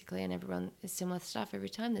there basically, and everyone is similar stuff every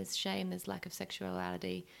time. There's shame, there's lack of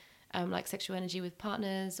sexuality, like sexual energy with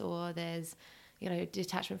partners, or there's, you know,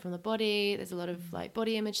 detachment from the body. There's a lot of like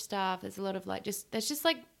body image stuff. There's a lot of like there's just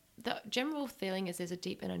like the general feeling is there's a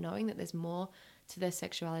deep inner knowing that there's more to their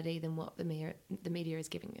sexuality than what the media is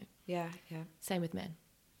giving you. Yeah. Same with men,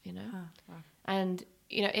 you know. Wow. And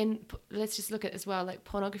you know, let's just look at as well, like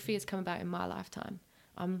pornography has come about in my lifetime.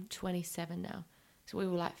 I'm 27 now, so we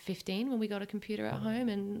were like 15 when we got a computer at home,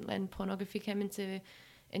 and pornography came into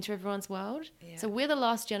everyone's world. Yeah. So we're the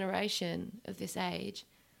last generation of this age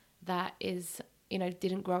that is, you know,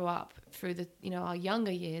 didn't grow up through the, you know, our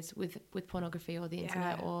younger years with pornography or the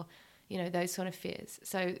internet or, you know, those sort of fears.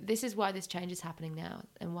 So this is why this change is happening now,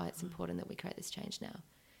 and why it's important that we create this change now.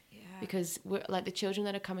 Yeah. Because we're like the children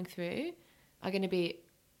that are coming through are going to be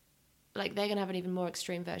like, they're going to have an even more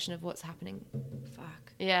extreme version of what's happening.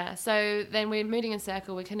 Fuck. Yeah. So then we're moving in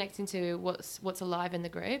circle. We're connecting to what's alive in the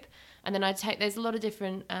group. And then there's a lot of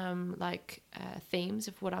different themes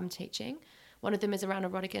of what I'm teaching. One of them is around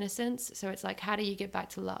erotic innocence. So it's like, how do you get back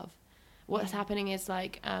to love? What's happening is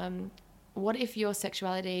like, what if your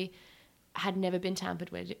sexuality had never been tampered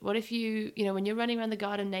with? What if you know, when you're running around the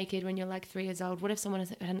garden naked when you're like 3 years old, what if someone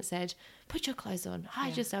hadn't said, put your clothes on,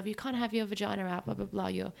 hide yourself, you can't have your vagina out, blah, blah, blah.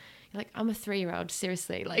 You're like, I'm a 3-year-old,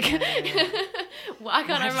 seriously. Like, why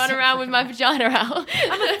can't I run around with my vagina out?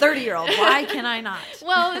 I'm a 30-year-old. Why can I not?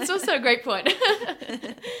 Well, it's also a great point.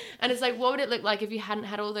 And it's like, what would it look like if you hadn't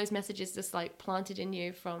had all those messages just like planted in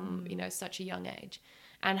you from, you know, such a young age?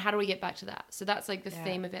 And how do we get back to that? So that's like the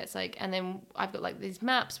theme of it. It's like, and then I've got like these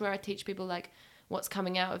maps where I teach people like what's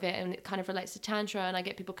coming out of it, and it kind of relates to Tantra, and I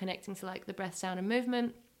get people connecting to like the breath, sound and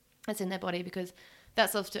movement that's in their body, because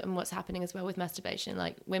that's often what's happening as well with masturbation.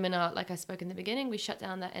 Like women are, like I spoke in the beginning, we shut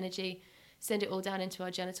down that energy, send it all down into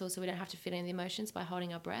our genitals so we don't have to feel any of the emotions by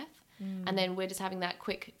holding our breath. And then we're just having that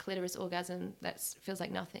quick clitoris orgasm that feels like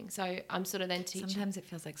nothing. So I'm sort of then teaching. Sometimes it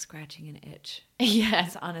feels like scratching an itch. Yeah.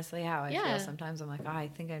 That's honestly how I feel. Sometimes I'm like, oh, I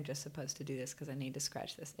think I'm just supposed to do this because I need to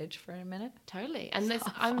scratch this itch for a minute. Totally. And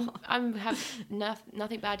I'm have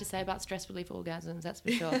nothing bad to say about stress relief orgasms, that's for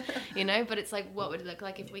sure. You know, but it's like, what would it look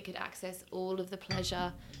like if we could access all of the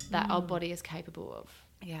pleasure that our body is capable of?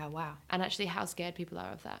 Yeah, wow. And actually how scared people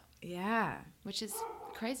are of that. Yeah. Which is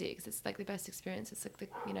crazy, because it's like the best experience. It's like the,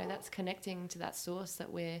 you know, that's connecting to that source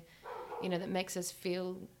that we're, you know, that makes us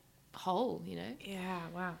feel whole, you know. Yeah,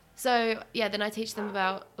 wow. So yeah, then I teach them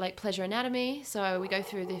about like pleasure anatomy. So we go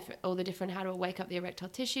through all the different, how to wake up the erectile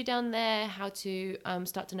tissue down there, how to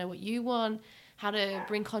start to know what you want, how to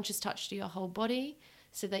bring conscious touch to your whole body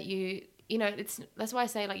so that that's why I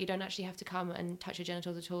say, like, you don't actually have to come and touch your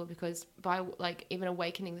genitals at all, because by, like, even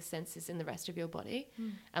awakening the senses in the rest of your body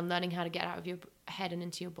and learning how to get out of your head and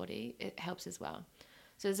into your body, it helps as well.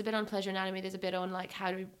 So there's a bit on pleasure anatomy. There's a bit on, like,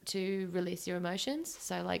 how to release your emotions.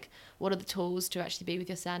 So, like, what are the tools to actually be with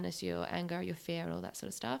your sadness, your anger, your fear, all that sort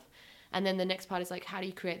of stuff. And then the next part is, like, how do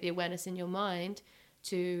you create the awareness in your mind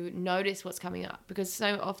to notice what's coming up? Because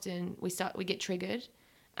so often we get triggered,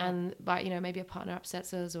 and by, maybe a partner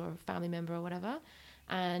upsets us, or a family member or whatever,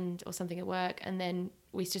 or something at work, and then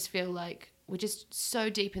we just feel like we're just so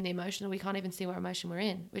deep in the emotion that we can't even see what emotion we're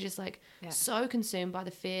in. We're just, like, so consumed by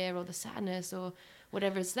the fear or the sadness or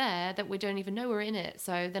whatever is there that we don't even know we're in it.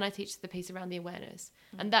 So then I teach the piece around the awareness.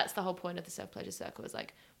 And that's the whole point of the self-pleasure circle, is,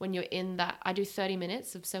 like, when you're in that, I do 30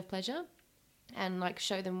 minutes of self-pleasure and, like,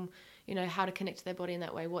 show them, how to connect to their body in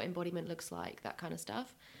that way, what embodiment looks like, that kind of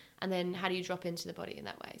stuff. And then how do you drop into the body in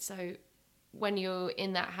that way? So when you're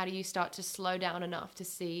in that, how do you start to slow down enough to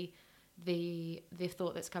see the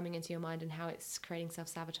thought that's coming into your mind and how it's creating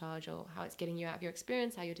self-sabotage, or how it's getting you out of your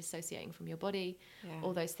experience, how you're dissociating from your body,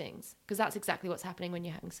 all those things. Because that's exactly what's happening when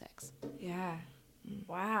you're having sex. Yeah.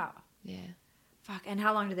 Wow. Yeah. Fuck. And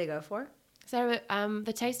how long do they go for? So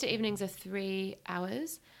the taster evenings are 3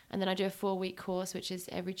 hours, and then I do a 4-week course, which is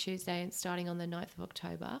every Tuesday and starting on the 9th of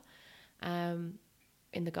October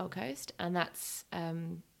in the Gold Coast. And that's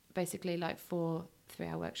basically, like, 4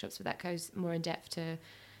 3-hour workshops, but that goes more in depth to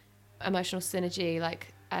emotional synergy,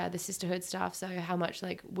 like the sisterhood stuff. So how much,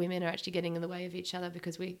 like, women are actually getting in the way of each other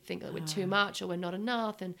because we think that we're too much or we're not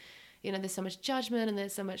enough, and there's so much judgment and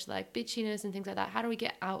there's so much, like, bitchiness and things like that. How do we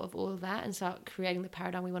get out of all of that and start creating the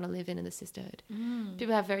paradigm we want to live in the sisterhood?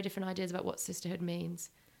 People have very different ideas about what sisterhood means,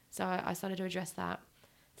 so I started to address that.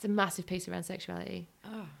 It's a massive piece around sexuality,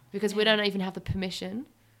 because we don't even have the permission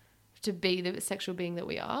to be the sexual being that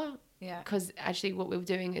we are. Yeah. Because actually what we're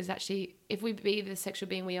doing is, actually, if we be the sexual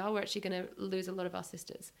being we are, we're actually going to lose a lot of our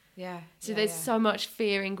sisters. Yeah. So there's so much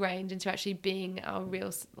fear ingrained into actually being our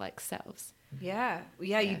real, like, selves. Yeah.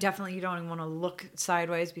 You definitely, don't want to look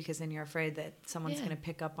sideways, because then you're afraid that someone's going to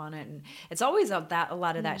pick up on it. And it's always a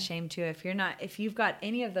lot of that shame too. If you've got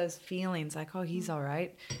any of those feelings, like, oh, he's all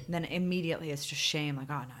right, and then immediately it's just shame, like,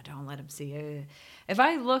 oh no, don't let him see it. If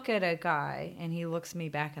I look at a guy and he looks me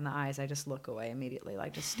back in the eyes, I just look away immediately,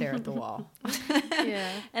 like, just stare at the wall.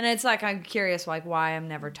 And it's like, I'm curious, like, why I'm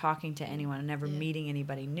never talking to anyone and never meeting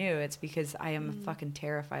anybody new. It's because I am fucking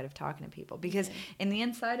terrified of talking to people, because in the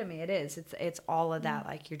inside of me, it's all of that.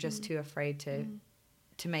 Like, you're just too afraid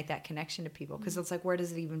to make that connection to people, because it's like, where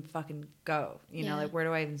does it even fucking go? Like, where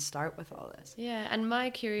do I even start with all this? Yeah. And my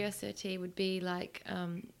curiosity would be, like,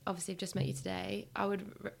 obviously I've just met you today. I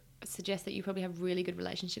would suggest that you probably have really good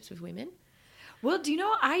relationships with women. Well, do you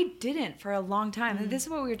know, I didn't for a long time. And this is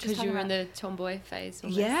what we were just talking about. Because you were in the tomboy phase.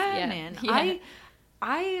 Almost. Yeah, man.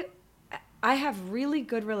 Yeah. I have really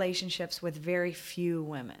good relationships with very few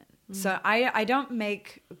women. So I don't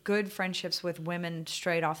make good friendships with women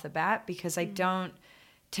straight off the bat, because I don't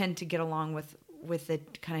tend to get along with the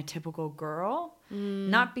kind of typical girl.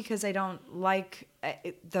 Not because I don't like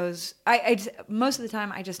those. I most of the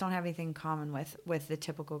time I just don't have anything in common with the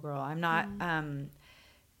typical girl. I'm not.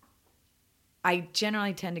 I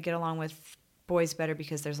generally tend to get along with boys better,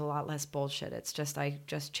 because there's a lot less bullshit. It's just, I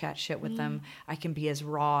just chat shit with them. I can be as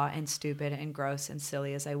raw and stupid and gross and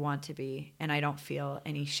silly as I want to be, and I don't feel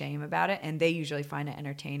any shame about it. And they usually find it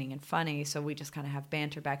entertaining and funny, so we just kind of have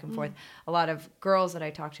banter back and forth. A lot of girls that I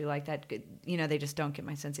talk to like that, they just don't get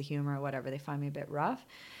my sense of humor or whatever. They find me a bit rough.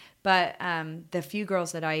 But the few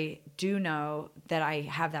girls that I do know that I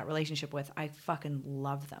have that relationship with, I fucking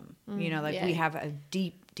love them. We have a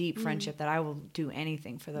deep friendship that I will do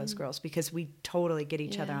anything for those girls, because we totally get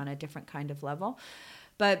each other on a different kind of level.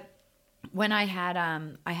 But when I had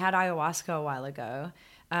ayahuasca a while ago,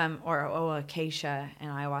 or acacia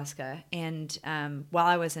and ayahuasca, and while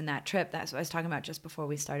I was in that trip, that's what I was talking about just before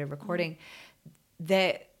we started recording,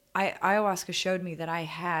 that ayahuasca showed me that I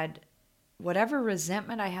had whatever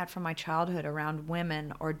resentment I had from my childhood around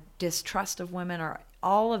women, or distrust of women, or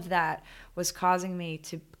all of that was causing me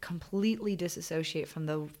to completely disassociate from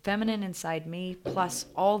the feminine inside me, plus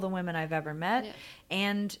all the women I've ever met,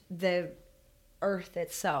 and the earth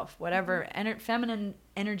itself, whatever feminine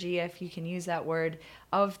energy, if you can use that word,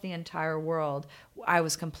 of the entire world, I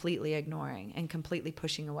was completely ignoring and completely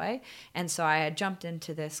pushing away. And so I had jumped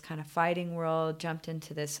into this kind of fighting world, jumped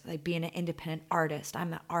into this, like, being an independent artist.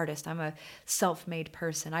 I'm an artist. I'm a self-made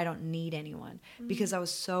person. I don't need anyone, because I was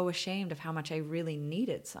so ashamed of how much I really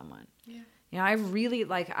needed someone. I really,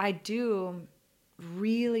 like, I do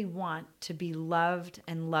really want to be loved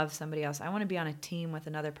and love somebody else. I want to be on a team with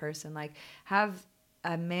another person, like have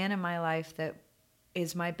a man in my life that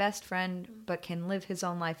is my best friend, but can live his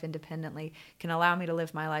own life independently, can allow me to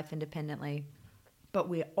live my life independently, but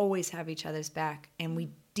we always have each other's back and we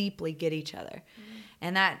deeply get each other.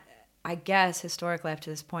 And that, I guess, historically up to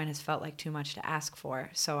this point has felt like too much to ask for.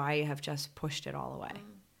 So I have just pushed it all away.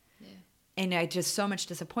 And I just so much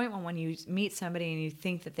disappointment when you meet somebody and you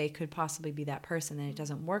think that they could possibly be that person and it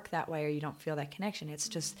doesn't work that way, or you don't feel that connection. It's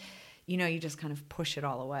just, you just kind of push it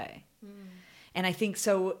all away. And I think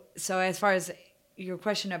so as far as your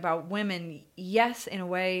question about women, yes, in a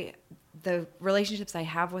way, the relationships I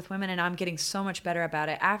have with women, and I'm getting so much better about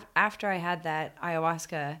it. After I had that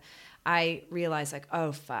ayahuasca, I realized like,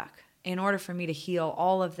 oh, fuck. In order for me to heal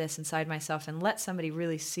all of this inside myself and let somebody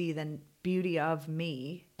really see the beauty of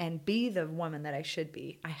me and be the woman that I should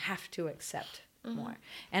be, I have to accept more.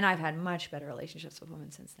 And I've had much better relationships with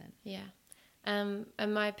women since then. Yeah. And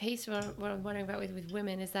my piece, what I'm wondering about with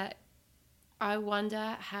women is that I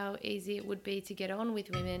wonder how easy it would be to get on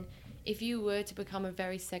with women if you were to become a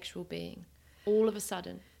very sexual being all of a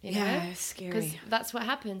sudden, Yeah, it's scary. Because that's what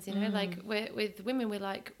happens, like with women,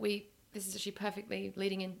 this is actually perfectly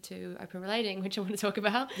leading into open relating, which I want to talk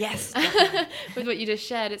about. Yes. With what you just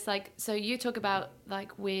shared, it's like, so you talk about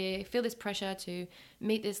like we feel this pressure to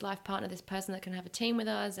meet this life partner, this person that can have a team with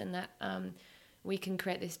us and that we can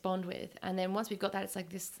create this bond with. And then once we've got that, it's like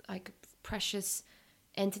this like precious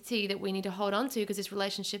entity that we need to hold on to because this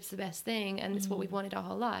relationship's the best thing and it's what we've wanted our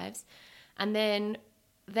whole lives. And then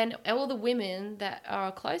all the women that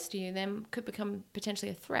are close to you then could become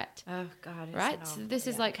potentially a threat. Oh God. Right? So this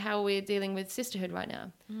is like how we're dealing with sisterhood right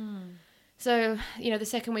now. So, the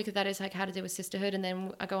second week of that is like how to deal with sisterhood. And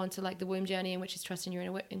then I go on to like the womb journey, which is trusting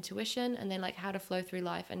your intuition, and then like how to flow through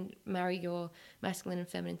life and marry your masculine and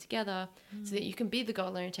feminine together so that you can be the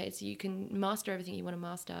goal oriented, so you can master everything you want to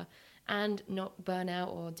master and not burn out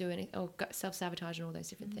or do any or self-sabotage and all those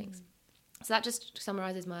different things. So that just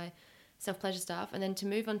summarizes my self-pleasure stuff. And then to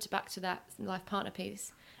move on to back to that life partner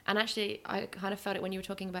piece. And actually, I kind of felt it when you were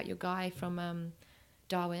talking about your guy from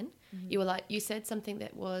Darwin. You were like, you said something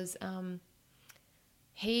that was,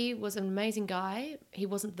 he was an amazing guy. He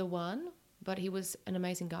wasn't the one, but he was an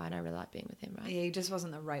amazing guy, and I really liked being with him, right? Yeah, he just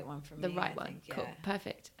wasn't the right one for me. The right one. Think, yeah. Cool.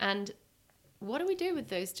 Perfect. And what do we do with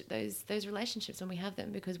those relationships when we have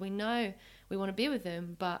them? Because we know we want to be with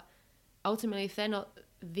them, but ultimately, if they're not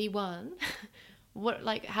the one,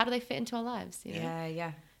 how do they fit into our lives?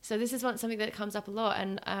 Yeah. So this is something that comes up a lot,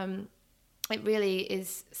 and it really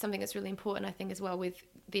is something that's really important, I think, as well, with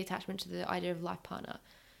the attachment to the idea of life partner.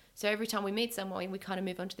 So every time we meet someone, we kind of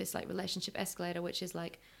move on to this like relationship escalator, which is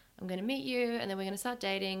like, I'm going to meet you, and then we're going to start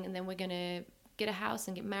dating, and then we're going to get a house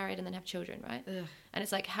and get married and then have children, right? Ugh. And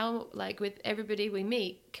it's like, how, like with everybody we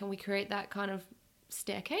meet, can we create that kind of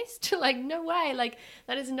staircase to like, no way, like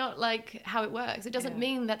that is not like how it works. It doesn't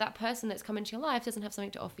mean that person that's come into your life doesn't have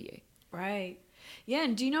something to offer you. Right. Yeah.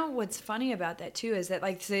 And do you know what's funny about that too is that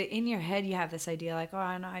like, so in your head you have this idea like, oh,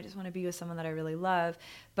 I know, I just want to be with someone that I really love.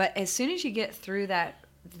 But as soon as you get through that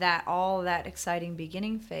exciting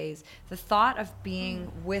beginning phase, the thought of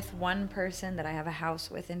being with one person that I have a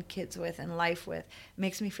house with and kids with and life with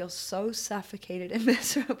makes me feel so suffocated and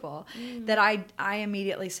miserable that I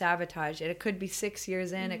immediately sabotage it. It could be 6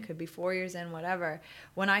 years in, it could be 4 years in, whatever.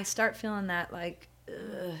 When I start feeling that like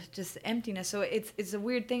just emptiness, so it's a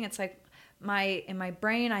weird thing. It's like in my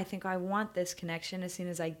brain, I think I want this connection. As soon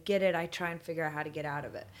as I get it, I try and figure out how to get out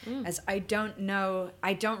of it. As I don't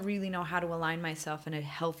really know how to align myself in a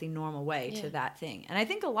healthy, normal way to that thing. And I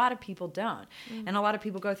think a lot of people don't. And a lot of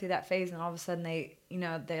people go through that phase, and all of a sudden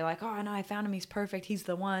they're like, oh, no, I found him. He's perfect. He's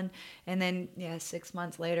the one. And then 6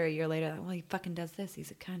 months later, a year later, like, well, he fucking does this. He's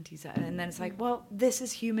a cunt. And then it's like, well, this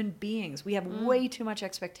is human beings. We have way too much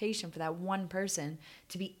expectation for that one person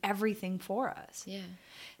to be everything for us. Yeah.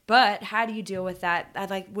 But how do you deal with that? I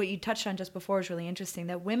like what you touched on just before is really interesting,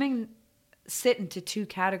 that women sit into two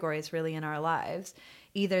categories really in our lives.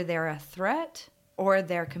 Either they're a threat or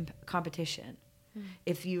they're competition.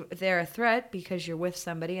 If they're a threat because you're with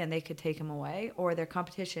somebody and they could take them away, or they're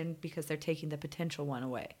competition because they're taking the potential one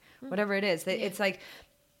away. Whatever it is. It's like,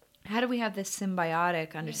 how do we have this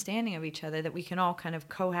symbiotic understanding of each other that we can all kind of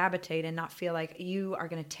cohabitate and not feel like you are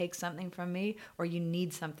going to take something from me or you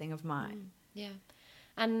need something of mine? Yeah.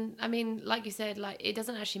 And I mean, like you said, like it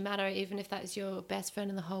doesn't actually matter even if that is your best friend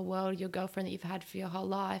in the whole world, your girlfriend that you've had for your whole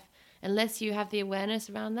life, unless you have the awareness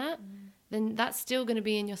around that, then that's still going to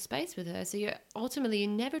be in your space with her. So you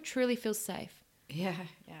never truly feel safe. Yeah.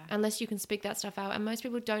 Unless you can speak that stuff out. And most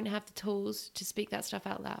people don't have the tools to speak that stuff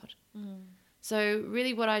out loud. So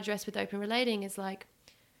really what I address with open relating is like,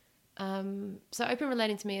 so open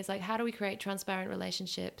relating to me is like, how do we create transparent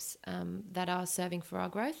relationships that are serving for our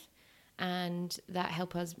growth and that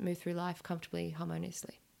help us move through life comfortably,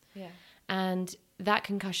 harmoniously. Yeah. And that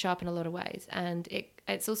can show up in a lot of ways. And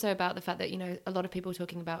it's also about the fact that, you know, a lot of people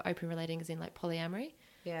talking about open relating is in like polyamory.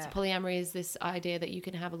 Yeah. So polyamory is this idea that you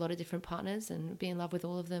can have a lot of different partners and be in love with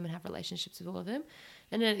all of them and have relationships with all of them.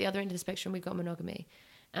 And then at the other end of the spectrum, we've got monogamy.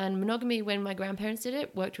 And monogamy, when my grandparents did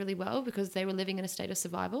it, worked really well because they were living in a state of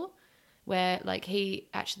survival where like he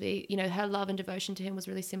actually, you know, her love and devotion to him was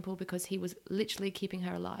really simple because he was literally keeping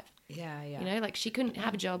her alive. Yeah, yeah. You know, like she couldn't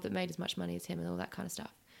have a job that made as much money as him and all that kind of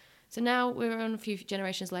stuff. So now we're on a few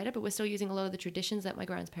generations later, but we're still using a lot of the traditions that my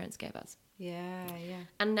grandparents gave us. Yeah, yeah.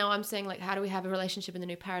 And now I'm saying, like, how do we have a relationship in the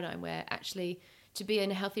new paradigm where actually to be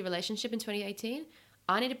in a healthy relationship in 2018,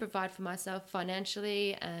 I need to provide for myself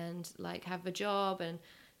financially and like have a job and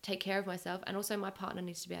take care of myself. And also my partner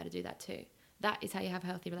needs to be able to do that too. That is how you have a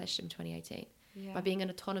healthy relationship in 2018, by being an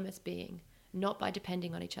autonomous being, not by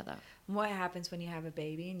depending on each other. What happens when you have a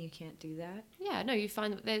baby and you can't do that? Yeah, no, you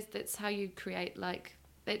find that that's how you create, like,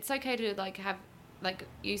 it's okay to like have like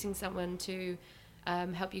using someone to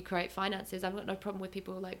help you create finances. I've got no problem with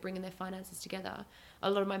people like bringing their finances together.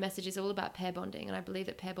 A lot of my message is all about pair bonding, and I believe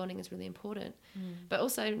that pair bonding is really important. But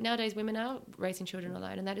also nowadays women are raising children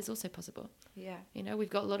alone, and that is also possible. Yeah. You know, we've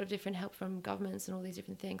got a lot of different help from governments and all these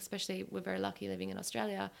different things, especially we're very lucky living in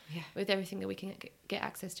Australia with everything that we can get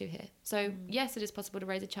access to here. So yes, it is possible to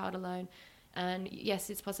raise a child alone, and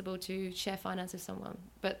yes, it's possible to share finance with someone,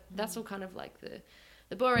 but that's all kind of like the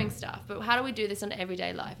boring stuff. But how do we do this on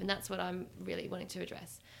everyday life? And that's what I'm really wanting to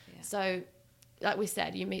address. Yeah. So like we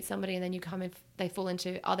said, you meet somebody and then you come in, they fall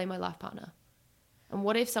into, are they my life partner? And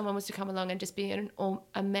what if someone was to come along and just be an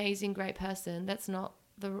amazing, great person that's not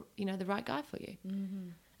the right guy for you? Mm-hmm.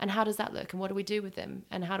 And how does that look? And what do we do with them?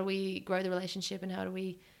 And how do we grow the relationship? And how do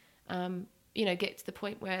we, get to the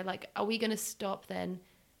point where, like, are we going to stop then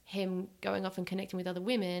him going off and connecting with other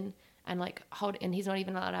women and like and he's not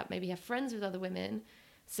even allowed to maybe have friends with other women,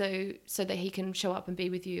 so that he can show up and be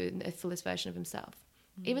with you in the fullest version of himself,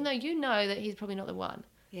 even though you know that he's probably not the one.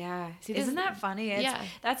 Yeah. See, isn't that funny?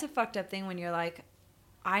 That's a fucked up thing when you're like,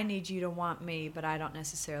 I need you to want me, but I don't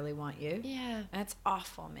necessarily want you. Yeah. That's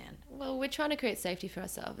awful, man. Well, we're trying to create safety for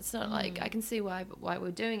ourselves. It's not like, I can see why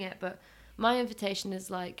we're doing it, but my invitation is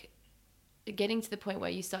like getting to the point where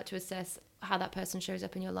you start to assess how that person shows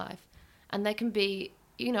up in your life. And they can be,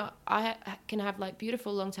 you know, I can have like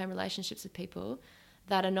beautiful long-term relationships with people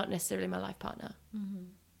that are not necessarily my life partner,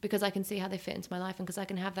 because I can see how they fit into my life, and because I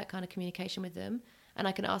can have that kind of communication with them, and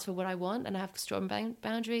I can ask for what I want, and I have strong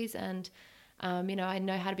boundaries, and I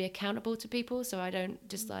know how to be accountable to people, so I don't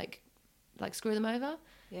just like screw them over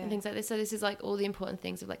and things like this. So this is like all the important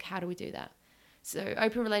things of like, how do we do that? So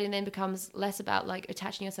open relating then becomes less about like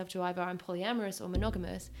attaching yourself to either I'm polyamorous or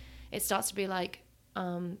monogamous. It starts to be like,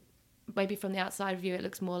 maybe from the outside view it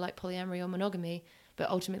looks more like polyamory or monogamy, but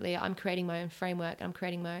ultimately I'm creating my own framework, I'm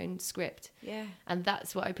creating my own script. Yeah. And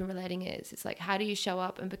that's what open relating is. It's like, how do you show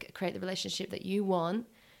up and create the relationship that you want?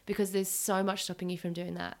 Because there's so much stopping you from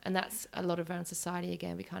doing that. And that's a lot around society.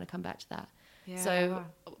 Again, we kind of come back to that. Yeah. So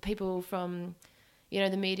people from,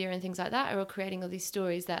 the media and things like that are all creating all these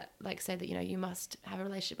stories that like say that, you must have a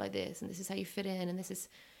relationship like this, and this is how you fit in, and this is,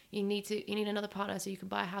 you need another partner so you can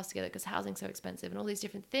buy a house together because housing's so expensive, and all these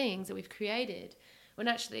different things that we've created, when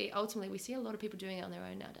actually ultimately we see a lot of people doing it on their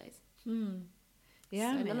own nowadays.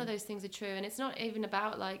 Yeah, so none of those things are true. And it's not even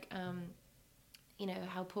about like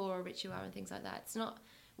how poor or rich you are and things like that.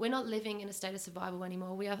 We're not living in a state of survival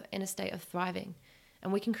anymore. We are in a state of thriving,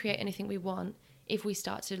 and we can create anything we want if we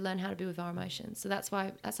start to learn how to be with our emotions. So that's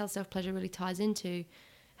how self-pleasure really ties into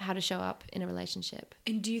how to show up in a relationship.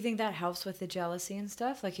 And do you think that helps with the jealousy and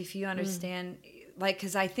stuff? Like if you understand,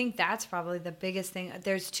 because I think that's probably the biggest thing.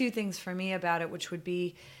 There's two things for me about it, which would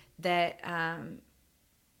be that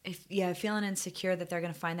feeling insecure that they're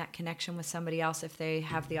going to find that connection with somebody else if they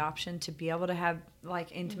have the option to be able to have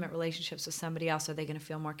like intimate relationships with somebody else. Are they going to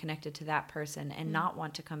feel more connected to that person and not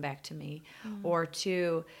want to come back to me? Or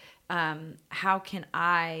two, how can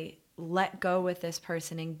I let go with this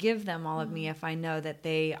person and give them all of me if I know that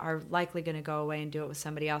they are likely going to go away and do it with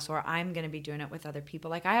somebody else, or I'm going to be doing it with other people?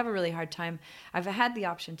 Like I have a really hard time. I've had the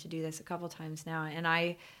option to do this a couple times now, and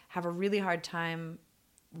I have a really hard time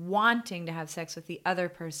wanting to have sex with the other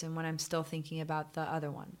person when I'm still thinking about the other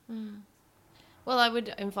one. Well, I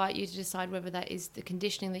would invite you to decide whether that is the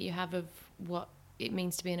conditioning that you have of what it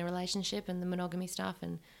means to be in a relationship and the monogamy stuff,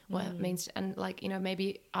 and what it means, and like,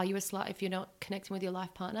 maybe are you a slut if you're not connecting with your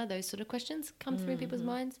life partner? Those sort of questions come through people's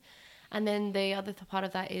minds. And then the other part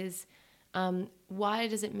of that is, Why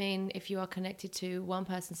does it mean if you are connected to one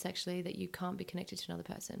person sexually that you can't be connected to another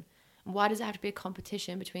person? Why does it have to be a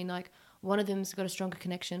competition between like one of them's got a stronger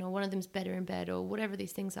connection or one of them's better in bed or whatever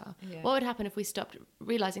these things are? Yeah. What would happen if we stopped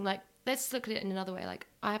realizing, like, let's look at it in another way. Like,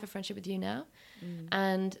 I have a friendship with you now,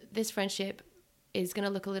 and this friendship is going to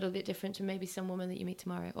look a little bit different to maybe some woman that you meet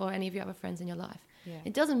tomorrow or any of your other friends in your life. Yeah.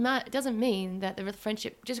 It doesn't mean that the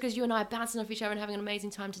friendship, just because you and I are bouncing off each other and having an amazing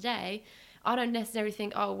time today, I don't necessarily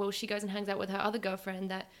think, oh, well, she goes and hangs out with her other girlfriend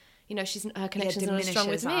that, you know, her connection's not as strong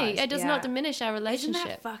with me. It does not diminish our relationship. Isn't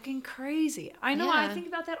that fucking crazy? I know. I think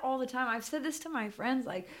about that all the time. I've said this to my friends,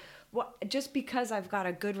 like, what, just because I've got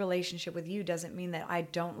a good relationship with you doesn't mean that I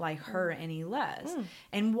don't like her any less.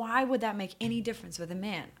 And why would that make any difference with a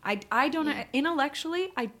man? I don't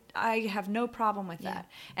intellectually, I have no problem with that.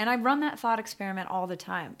 And I run that thought experiment all the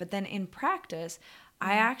time. But then in practice,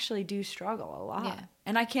 I actually do struggle a lot. Yeah.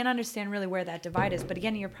 And I can't understand really where that divide is. But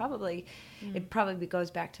again, it probably goes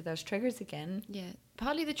back to those triggers again. Yeah.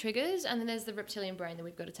 Partly the triggers, and then there's the reptilian brain that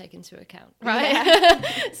we've got to take into account, right?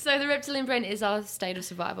 Yeah. So the reptilian brain is our state of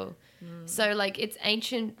survival. So like it's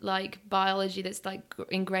ancient like biology that's like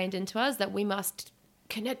ingrained into us that we must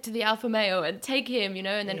connect to the alpha male and take him, you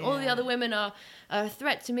know, and then all the other women are a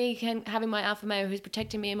threat to me having my alpha male who's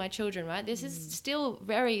protecting me and my children, right? This is still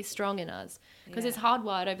very strong in us because it's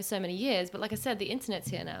hardwired over so many years. But like I said, the internet's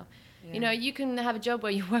here now. You know, you can have a job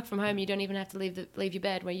where you work from home, you don't even have to leave your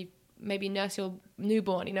bed, where you maybe nurse your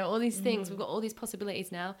newborn, you know, all these things. We've got all these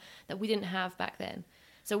possibilities now that we didn't have back then.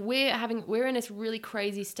 So we're in this really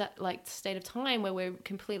crazy state of time where we're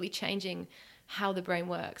completely changing how the brain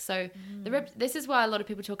works. So this is why a lot of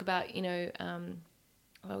people talk about, you know,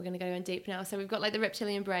 well, we're going to go in deep now. So we've got like the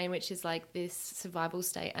reptilian brain, which is like this survival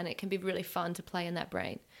state, and it can be really fun to play in that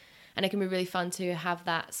brain. And it can be really fun to have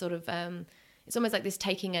that sort of, it's almost like this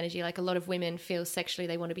taking energy. Like a lot of women feel sexually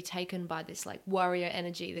they want to be taken by this like warrior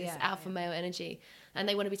energy, this alpha male energy. And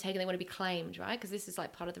they want to be taken, they want to be claimed, right? Because this is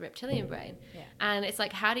like part of the reptilian brain. Yeah. And it's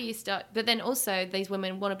like, how do you start? But then also these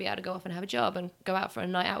women want to be able to go off and have a job and go out for a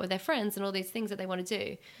night out with their friends and all these things that they want to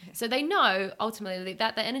do. Yeah. So they know ultimately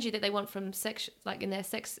that the energy that they want from sex, like in their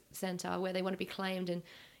sex center where they want to be claimed and,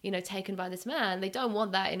 you know, taken by this man, they don't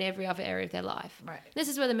want that in every other area of their life. Right. This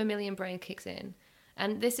is where the mammalian brain kicks in.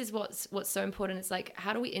 And this is what's so important. It's like,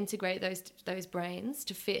 how do we integrate those brains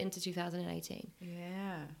to fit into 2018?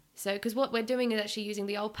 Yeah. So, because what we're doing is actually using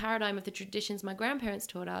the old paradigm of the traditions my grandparents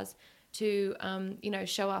taught us to, you know,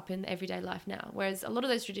 show up in everyday life now. Whereas a lot of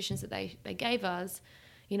those traditions that they gave us,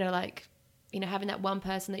 you know, like, you know, having that one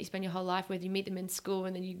person that you spend your whole life with, you meet them in school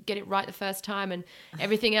and then you get it right the first time and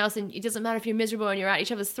everything else. And it doesn't matter if you're miserable and you're at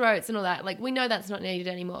each other's throats and all that. Like, we know that's not needed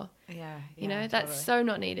anymore. Yeah. You know, that's so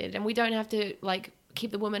not needed. And we don't have to, like,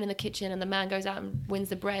 keep the woman in the kitchen and the man goes out and wins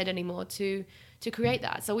the bread anymore to create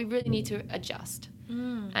that. So we really need to adjust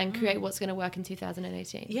and create what's going to work in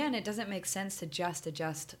 2018. Yeah, and it doesn't make sense to just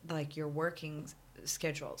adjust like your working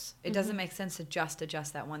schedules. It doesn't make sense to just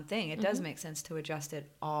adjust that one thing. It does make sense to adjust it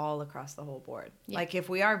all across the whole board. Yeah. Like if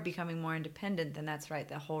we are becoming more independent, then that's right.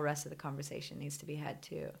 The whole rest of the conversation needs to be had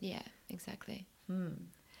too. Yeah, exactly.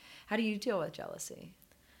 How do you deal with jealousy?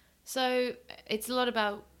 So it's a lot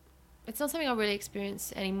about, it's not something I really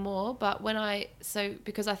experience anymore, but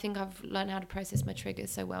because I think I've learned how to process my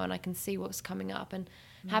triggers so well and I can see what's coming up and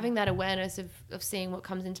having that awareness of seeing what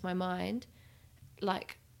comes into my mind,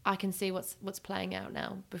 like I can see what's playing out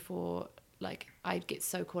now before like I get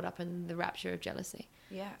so caught up in the rapture of jealousy.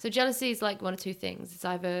 Yeah. So jealousy is like one of two things. It's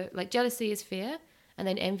either like jealousy is fear and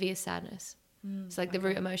then envy is sadness. So like the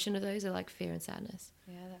root emotion of those are like fear and sadness.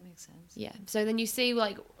 Yeah, that makes sense. Yeah. So then you see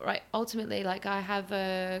like, right, ultimately like I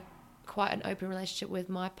have quite an open relationship with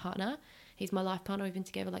my partner. He's my life partner. We've been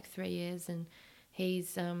together like 3 years and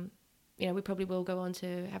he's, you know, we probably will go on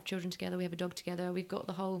to have children together. We have a dog together. We've got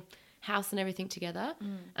the whole house and everything together.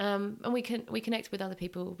 And we connect with other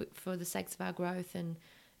people for the sake of our growth and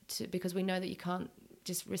because we know that you can't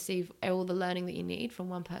just receive all the learning that you need from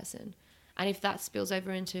one person. And if that spills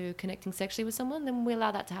over into connecting sexually with someone, then we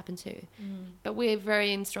allow that to happen too. But we're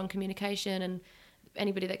very in strong communication and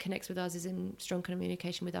anybody that connects with us is in strong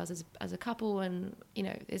communication with us as a couple. And, you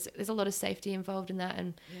know, there's a lot of safety involved in that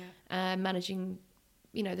and managing,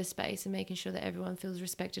 you know, the space and making sure that everyone feels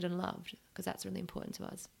respected and loved because that's really important to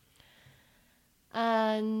us.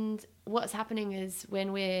 And what's happening is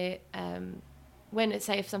when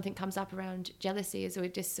if something comes up around jealousy is we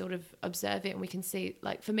just sort of observe it and we can see,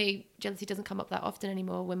 like for me, jealousy doesn't come up that often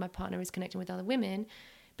anymore when my partner is connecting with other women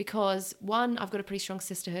because one, I've got a pretty strong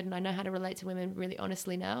sisterhood and I know how to relate to women really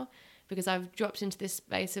honestly now because I've dropped into this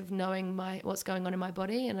space of knowing what's going on in my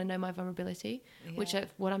body and I know my vulnerability, which is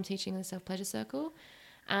what I'm teaching in the Self-Pleasure Circle.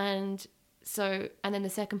 And so, and then the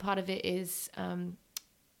second part of it is, hang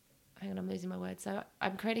on, I'm losing my words. So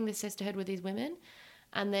I'm creating this sisterhood with these women,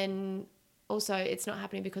 and then also it's not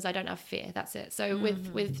happening because I don't have fear. That's it. So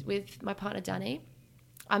with my partner Danny,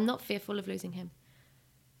 I'm not fearful of losing him,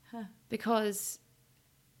 because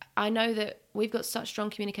I know that we've got such strong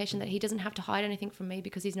communication that he doesn't have to hide anything from me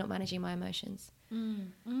because he's not managing my emotions.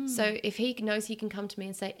 So if he knows he can come to me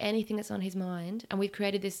and say anything that's on his mind, and we've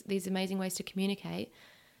created these amazing ways to communicate,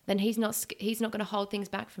 then he's not going to hold things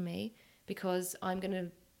back from me because I'm going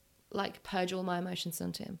to like purge all my emotions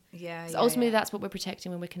onto him. So ultimately that's what we're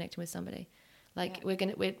protecting when we're connecting with somebody. Like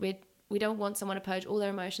we don't want someone to purge all their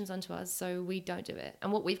emotions onto us, so we don't do it.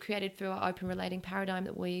 And what we've created through our open relating paradigm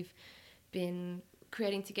that we've been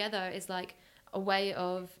creating together is like a way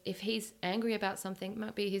of, if he's angry about something,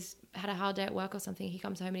 might be he's had a hard day at work or something, he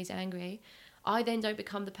comes home and he's angry, I then don't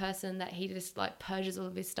become the person that he just like purges all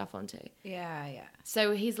of his stuff onto. So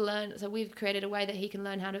we've created a way that he can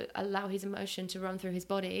learn how to allow his emotion to run through his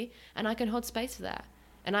body, and I can hold space for that,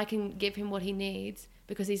 and I can give him what he needs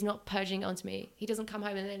because he's not purging onto me. He doesn't come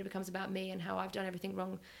home and then it becomes about me and how I've done everything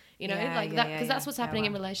wrong, because that's what's happening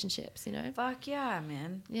in relationships, Fuck yeah,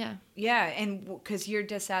 man. Yeah, and because you're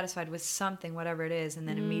dissatisfied with something, whatever it is, and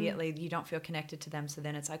then immediately you don't feel connected to them, so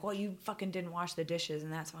then it's like, well, you fucking didn't wash the dishes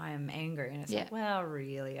and that's why I'm angry. And it's like, well,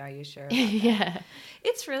 really, are you sure about that?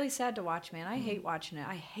 It's really sad to watch, man. I hate watching it.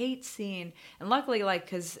 I hate seeing, and luckily, like,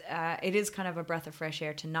 because it is kind of a breath of fresh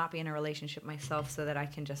air to not be in a relationship myself, so that I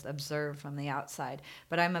can just observe from the outside.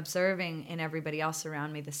 But I'm observing in everybody else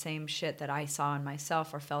around me the same shit that I saw in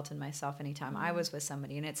myself or felt in myself anytime I was with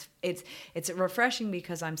somebody. And it's refreshing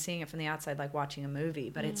because I'm seeing it from the outside, like watching a movie,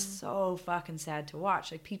 but it's so fucking sad to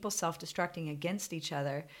watch, like people self-destructing against each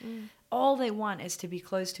other. All they want is to be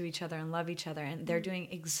close to each other and love each other, and they're doing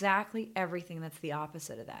exactly everything that's the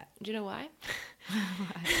opposite of that. Do you know why?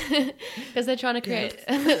 Because they're trying to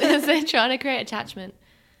create attachment.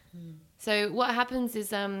 So what happens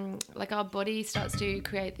is like our body starts to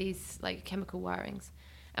create these like chemical wirings,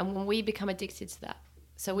 and when we become addicted to that,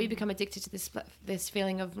 so we become addicted to this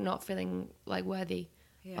feeling of not feeling like worthy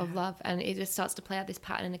of love, and it just starts to play out this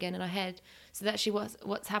pattern again in our head. So that's actually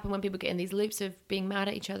what's happened when people get in these loops of being mad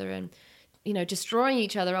at each other and destroying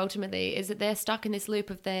each other ultimately, is that they're stuck in this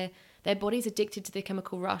loop of their body's addicted to the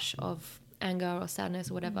chemical rush of anger or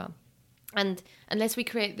sadness or whatever. And unless we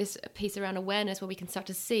create this piece around awareness where we can start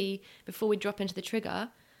to see before we drop into the trigger,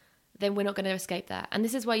 then we're not going to escape that. And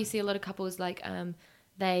this is why you see a lot of couples like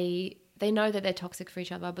they know that they're toxic for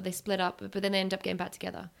each other, but they split up, but then they end up getting back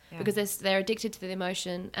together because they're addicted to the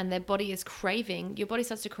emotion, and their body is craving. Your body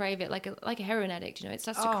starts to crave it like a heroin addict. It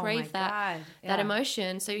starts to crave that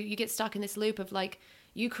emotion. So you get stuck in this loop of like,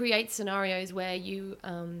 you create scenarios where you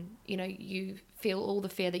you feel all the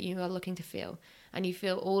fear that you are looking to feel, and you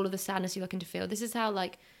feel all of the sadness you're looking to feel. This is how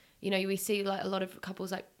we see like a lot of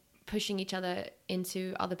couples like pushing each other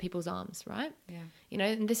into other people's arms, right?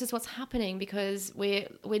 And this is what's happening because we're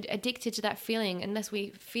addicted to that feeling unless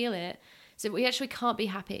we feel it. So we actually can't be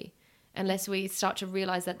happy unless we start to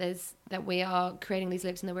realize that we are creating these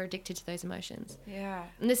loops and that we're addicted to those emotions.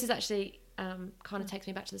 And this is actually kind of takes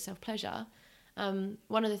me back to the self-pleasure.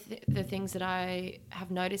 One of the things that I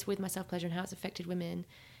have noticed with my self-pleasure and how it's affected women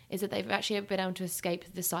is that they've actually been able to escape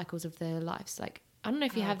the cycles of their lives. Like, I don't know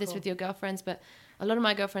if you have this with your girlfriends, but a lot of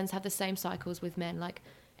my girlfriends have the same cycles with men. Like,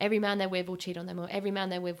 every man they're with will cheat on them, or every man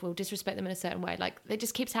they're with will disrespect them in a certain way. Like, it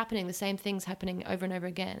just keeps happening. The same things happening over and over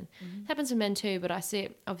again. It happens to men too, but I see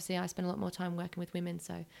it. Obviously, I spend a lot more time working with women,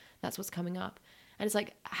 so that's what's coming up. And it's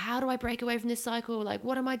like, how do I break away from this cycle? Like,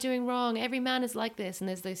 what am I doing wrong? Every man is like this. And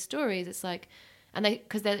there's those stories. It's like, and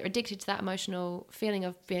because they're addicted to that emotional feeling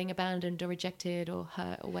of being abandoned or rejected or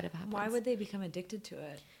hurt or whatever happens. Why would they become addicted to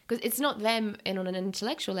it? Because it's not them on an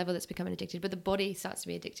intellectual level that's becoming addicted, but the body starts to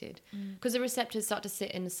be addicted. Because the receptors start to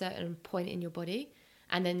sit in a certain point in your body,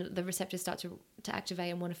 and then the receptors start to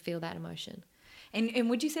activate and want to feel that emotion. And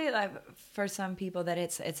would you say like for some people that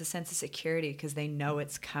it's a sense of security because they know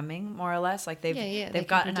it's coming, more or less? Like they've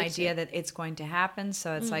got an idea that it's going to happen,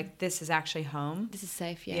 so it's like, this is actually home. This is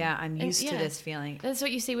safe, Yeah, I'm used to this feeling. That's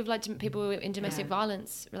what you see with like people in domestic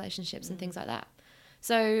violence relationships and things like that.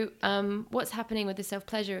 So what's happening with the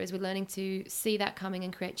self-pleasure is we're learning to see that coming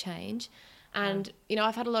and create change. And,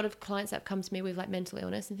 I've had a lot of clients that have come to me with like mental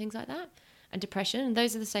illness and things like that and depression. And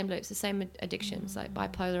those are the same loops, the same addictions, like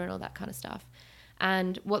bipolar and all that kind of stuff.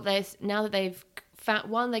 And now that they've found,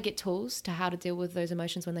 one, they get tools to how to deal with those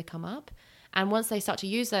emotions when they come up. And once they start to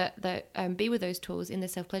use be with those tools in their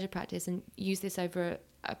self-pleasure practice and use this over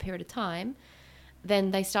a period of time,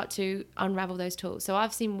 then they start to unravel those tools. So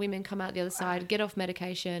I've seen women come out the other side, get off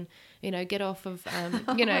medication, get off of,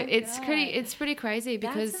 it's pretty crazy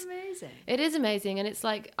because that's amazing. It is amazing. And it's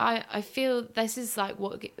like, I feel this is like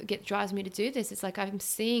what drives me to do this. It's like I'm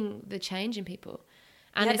seeing the change in people.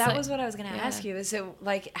 And yeah, it's that like, was what I was going to ask you. Is it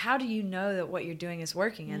like, how do you know that what you're doing is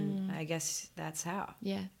working? And I guess that's how.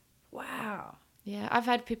 Yeah. Wow. Yeah, I've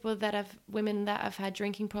had women that have had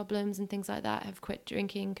drinking problems and things like that have quit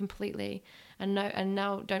drinking completely and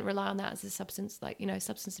now don't rely on that as a substance, like,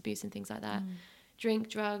 substance abuse and things like that. Drink,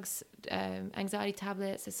 drugs, anxiety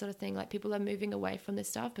tablets, this sort of thing. Like, people are moving away from this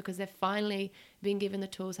stuff because they're finally being given the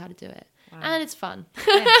tools how to do it. Wow. And it's fun.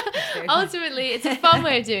 Yeah, it's Ultimately, it's a fun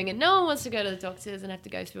way of doing it. No one wants to go to the doctors and have to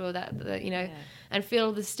go through all that, and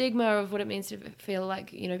feel the stigma of what it means to feel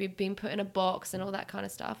like, being put in a box and all that kind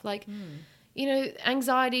of stuff. Like,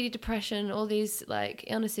 anxiety, depression, all these like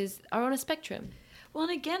illnesses are on a spectrum. Well,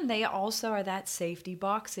 and again, they also are that safety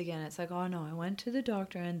box again. It's like, oh no, I went to the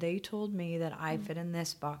doctor and they told me that I fit in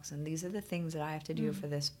this box and these are the things that I have to do for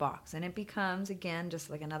this box. And it becomes, again, just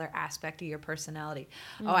like another aspect of your personality.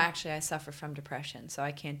 Oh, actually, I suffer from depression, so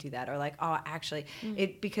I can't do that. Or like, oh, actually,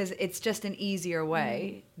 because it's just an easier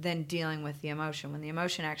way than dealing with the emotion. When the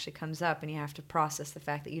emotion actually comes up and you have to process the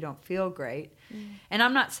fact that you don't feel great. And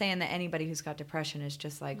I'm not saying that anybody who's got depression is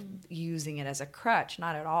just like using it as a crutch,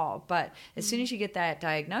 not at all. But as soon as you get that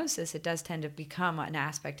diagnosis, it does tend to become an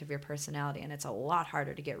aspect of your personality, and it's a lot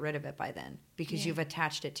harder to get rid of it by then because you've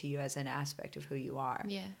attached it to you as an aspect of who you are.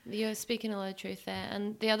 Yeah, you're speaking a lot of truth there.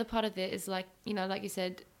 And the other part of it is like, like you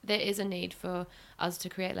said, there is a need for us to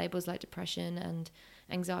create labels like depression and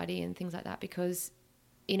anxiety and things like that because,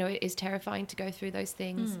 it is terrifying to go through those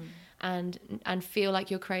things and feel like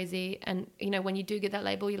you're crazy. And, when you do get that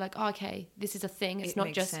label, you're like, oh, okay, this is a thing. It's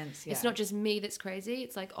not just, it's not just me that's crazy.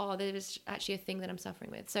 It's like, oh, there's actually a thing that I'm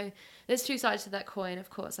suffering with. So there's two sides to that coin, of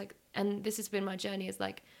course. Like, and this has been my journey is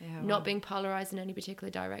like not being polarized in any particular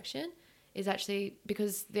direction is actually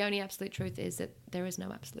because the only absolute truth is that there is no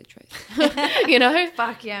absolute truth.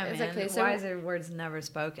 Fuck yeah, man. Exactly. So, wiser words never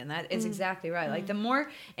spoken. That is exactly right. Like, the more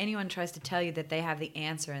anyone tries to tell you that they have the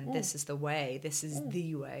answer and this is the way, this is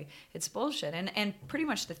the way, it's bullshit. And pretty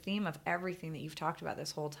much the theme of everything that you've talked about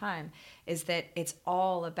this whole time is that it's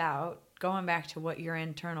all about going back to what your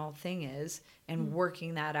internal thing is and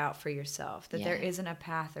working that out for yourself. That there isn't a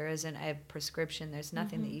path, there isn't a prescription, there's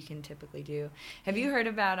nothing that you can typically do. Have you heard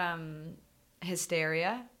about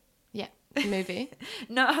Hysteria? Yeah, the movie.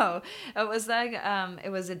 No, it was like it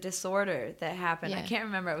was a disorder that happened. I can't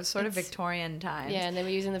remember. It was sort of Victorian times. Yeah, and they were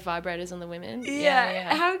using the vibrators on the women.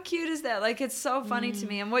 Yeah. How cute is that? Like, it's so funny to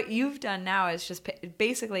me. And what you've done now is just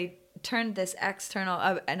basically turned this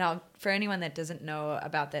external and for anyone that doesn't know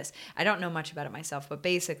about this, I don't know much about it myself, but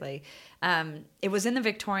basically it was in the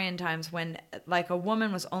Victorian times when like a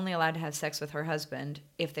woman was only allowed to have sex with her husband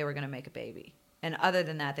if they were going to make a baby. And other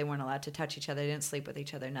than that, they weren't allowed to touch each other. They didn't sleep with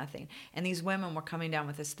each other, nothing. And these women were coming down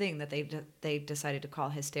with this thing that they decided to call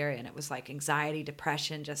hysteria. And it was like anxiety,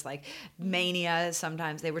 depression, just like mania.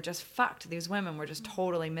 Sometimes they were just fucked. These women were just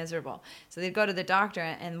totally miserable. So they'd go to the doctor,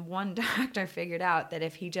 and one doctor figured out that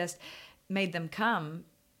if he just made them come,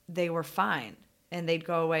 they were fine. And they'd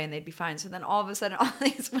go away and they'd be fine. So then all of a sudden, all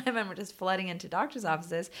these women were just flooding into doctors'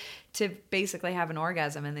 offices to basically have an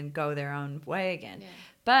orgasm and then go their own way again. Yeah.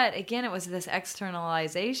 But again, it was this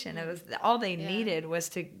externalization. It was all they needed was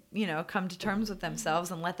to, come to terms with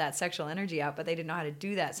themselves and let that sexual energy out. But they didn't know how to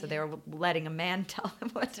do that, so they were letting a man tell them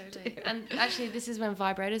what to do. And actually, this is when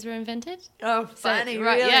vibrators were invented. Oh, funny,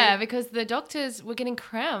 right? Really? Yeah, because the doctors were getting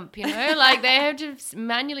cramp. Like they had to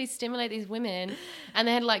manually stimulate these women, and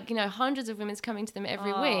they had hundreds of women coming to them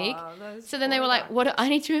every week. So then they were like, "What? I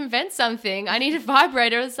need to invent something. I need a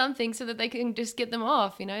vibrator or something so that they can just get them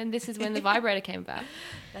off." And this is when the vibrator came about.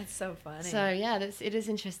 That's so funny. So yeah, it is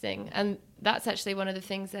interesting, and that's actually one of the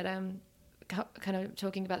things that kind of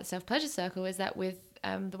talking about the self-pleasure circle is that with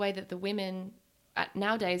the way that the women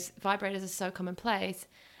nowadays vibrators are so commonplace,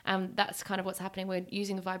 that's kind of what's happening. We're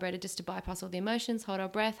using the vibrator just to bypass all the emotions, hold our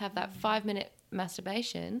breath, have that 5-minute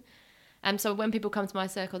masturbation. So when people come to my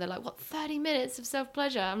circle, they're like, what, 30 minutes of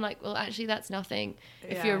self-pleasure? I'm like, well, actually that's nothing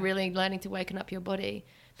if you're really learning to waken up your body.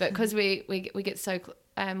 But because we get so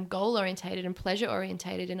goal orientated and pleasure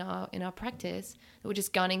orientated in our practice that we're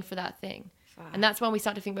just gunning for that thing. And that's when we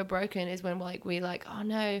start to think we're broken, is when we're like, oh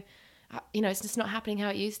no, it's just not happening how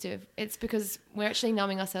it used to. It's because we're actually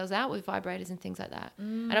numbing ourselves out with vibrators and things like that.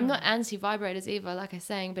 And I'm not anti-vibrators either, like I was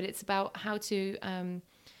saying, but it's about how to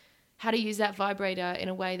use that vibrator in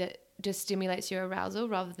a way that just stimulates your arousal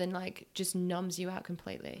rather than just numbs you out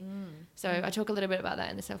completely. So I talk a little bit about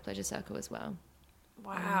that in the self-pleasure circle as well.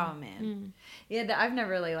 Wow, man. Yeah, I've never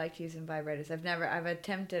really liked using vibrators. I've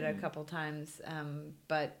attempted a couple times,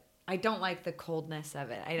 but I don't like the coldness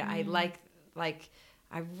of it. I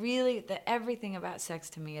everything about sex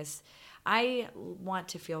to me is, I want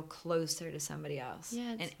to feel closer to somebody else.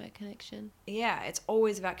 Yeah, it's about connection. Yeah, it's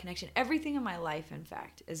always about connection. Everything in my life, in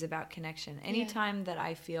fact, is about connection. Anytime that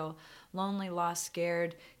I feel lonely, lost,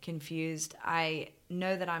 scared, confused, I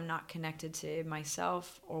know that I'm not connected to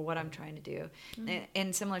myself or what I'm trying to do.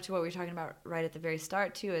 And similar to what we were talking about right at the very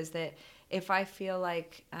start, too, is that if I feel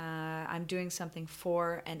like I'm doing something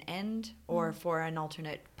for an end or for an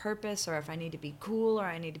alternate purpose, or if I need to be cool or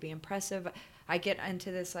I need to be impressive, I get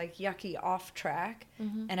into this like yucky off track,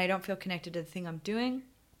 and I don't feel connected to the thing I'm doing.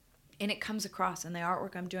 And it comes across in the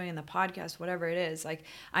artwork I'm doing, in the podcast, whatever it is. Like,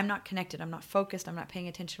 I'm not connected. I'm not focused. I'm not paying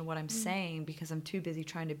attention to what I'm saying because I'm too busy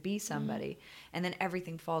trying to be somebody. And then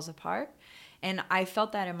everything falls apart. And I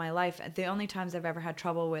felt that in my life. The only times I've ever had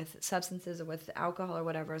trouble with substances or with alcohol or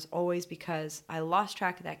whatever is always because I lost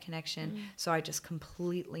track of that connection. So I just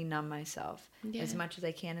completely numb myself as much as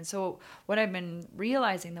I can. And so what I've been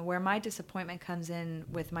realizing, that where my disappointment comes in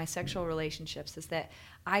with my sexual relationships, is that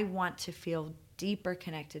I want to feel deeper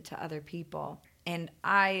connected to other people. And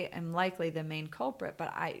I am likely the main culprit,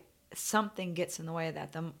 but something gets in the way of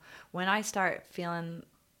that. When I start feeling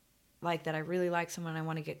like that I really like someone, I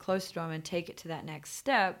want to get close to them and take it to that next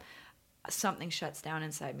step, something shuts down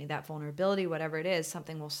inside me. That vulnerability, whatever it is,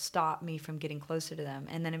 something will stop me from getting closer to them.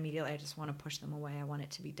 And then immediately I just want to push them away. I want it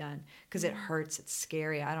to be done because it hurts. It's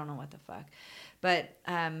scary. I don't know what the fuck. But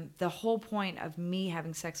the whole point of me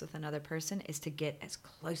having sex with another person is to get as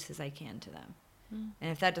close as I can to them.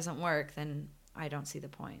 And if that doesn't work, then I don't see the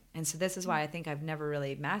point. And so this is why I think I've never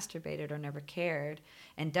really masturbated or never cared,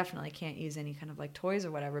 and definitely can't use any kind of like toys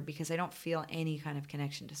or whatever, because I don't feel any kind of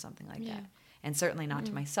connection to something like that. And certainly not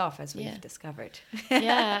to myself, as we've discovered.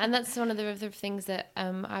 Yeah, and that's one of the other things that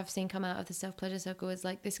I've seen come out of the self-pleasure circle, is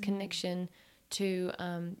like this connection to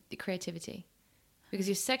the creativity. Because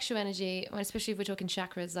your sexual energy, especially if we're talking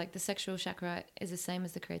chakras, like the sexual chakra is the same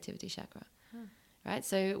as the creativity chakra. Right?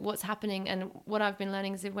 So what's happening, and what I've been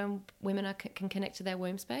learning, is that when women can connect to their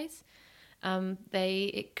womb space,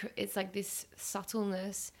 it's like this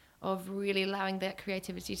subtleness of really allowing that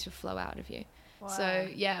creativity to flow out of you. Wow. So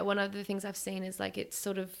yeah, one of the things I've seen is like it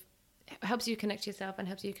sort of helps you connect to yourself and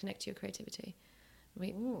helps you connect to your creativity.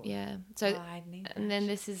 So and then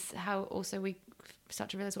this is how also we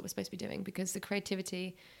start to realize what we're supposed to be doing, because the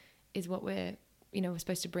creativity is what we're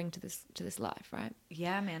supposed to bring to this life, right?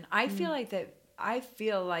 Yeah, man. I feel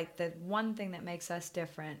like the one thing that makes us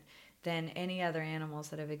different than any other animals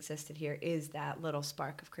that have existed here is that little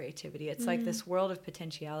spark of creativity. It's like this world of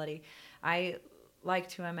potentiality. I like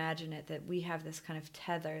to imagine it that we have this kind of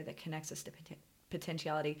tether that connects us to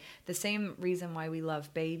potentiality. The same reason why we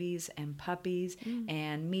love babies and puppies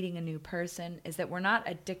and meeting a new person is that we're not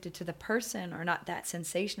addicted to the person or not that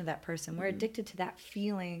sensation of that person. We're addicted to that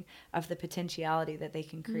feeling of the potentiality that they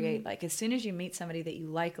can create. Like as soon as you meet somebody that you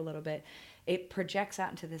like a little bit, it projects out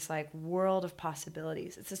into this like world of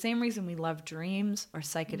possibilities. It's the same reason we love dreams or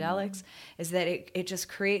psychedelics, is that it just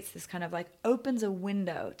creates this kind of like opens a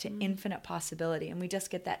window to infinite possibility. And we just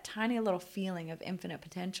get that tiny little feeling of infinite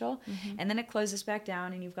potential. And then it closes back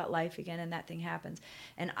down and you've got life again and that thing happens.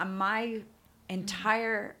 And my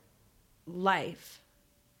entire life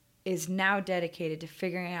is now dedicated to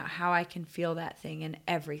figuring out how I can feel that thing in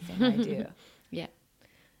everything I do. Yeah.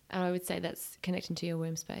 And I would say that's connecting to your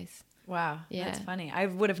womb space. Wow, that's funny. I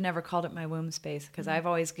would have never called it my womb space, because I've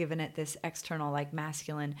always given it this external, like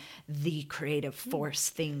masculine, the creative force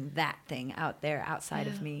thing, that thing out there outside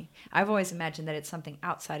of me. I've always imagined that it's something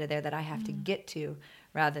outside of there that I have to get to,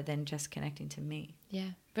 rather than just connecting to me. Yeah.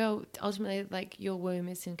 Well, ultimately, like your womb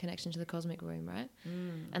is in connection to the cosmic womb, right?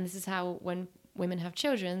 And this is how when women have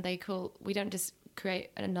children, we don't just create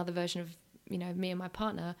another version of, me and my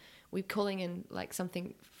partner. We're calling in like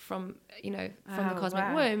something from the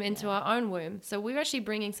cosmic womb into our own womb. So we're actually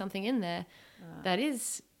bringing something in there that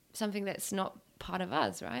is something that's not part of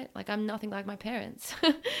us, right? Like I'm nothing like my parents,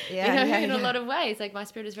 in a lot of ways. Like my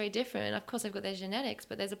spirit is very different. And of course I've got their genetics,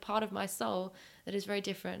 but there's a part of my soul that is very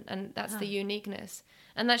different. And that's the uniqueness.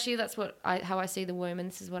 And actually that's how I see the womb. And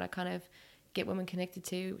this is what I kind of get women connected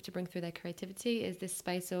to bring through their creativity, is this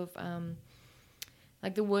space of,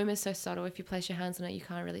 like the womb is so subtle. If you place your hands on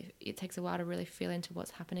it, it takes a while to really feel into what's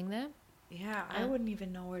happening there. Yeah, I wouldn't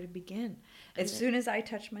even know where to begin. As soon as I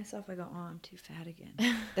touch myself, I go, oh, I'm too fat again.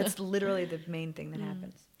 That's literally the main thing that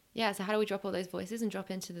happens. Yeah, so how do we drop all those voices and drop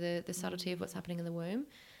into the subtlety of what's happening in the womb?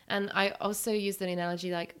 And I also use the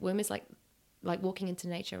analogy, like womb is like walking into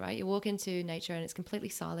nature, right? You walk into nature and it's completely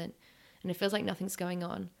silent. and it feels like nothing's going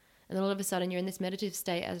on. And then all of a sudden you're in this meditative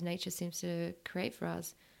state as nature seems to create for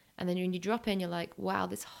us. And then when you drop in, you're like, wow,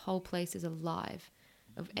 this whole place is alive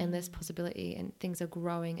of endless possibility, and things are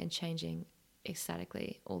growing and changing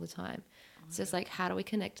ecstatically all the time. So it's like, how do we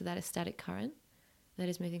connect to that ecstatic current that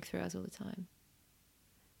is moving through us all the time?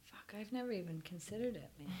 Fuck, I've never even considered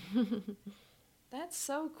it, man. That's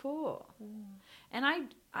so cool. And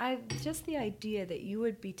I just the idea that you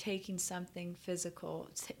would be taking something physical,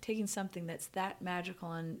 taking something that's that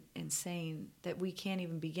magical and insane that we can't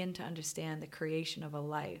even begin to understand the creation of a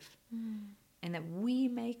life, and that we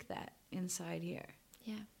make that inside here.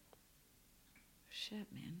 Yeah. Shit,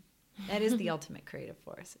 man. That is the ultimate creative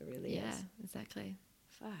force. It really is. Yeah, exactly.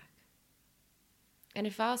 Fuck. And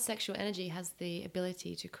if our sexual energy has the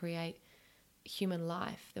ability to create human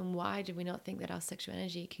life, then why do we not think that our sexual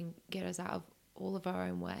energy can get us out of all of our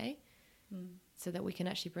own way so that we can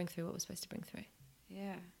actually bring through what we're supposed to bring through?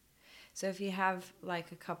 Yeah. So if you have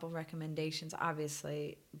like a couple recommendations,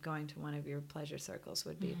 obviously going to one of your pleasure circles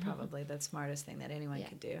would be probably the smartest thing that anyone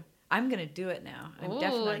could do. I'm going to do it now. I'm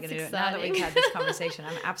definitely going to do it. Now that we've had this conversation,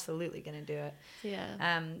 I'm absolutely going to do it.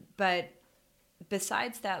 Yeah. But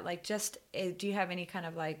besides that, like, just do you have any kind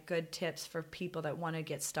of like good tips for people that want to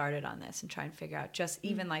get started on this and try and figure out, just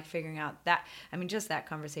even like figuring out that, I mean, just that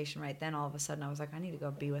conversation right then, all of a sudden I was like, I need to go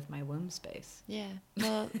be with my womb space. Yeah.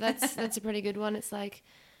 Well, that's a pretty good one. It's like,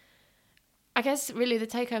 I guess really the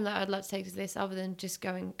take home that I'd love to take is this, other than just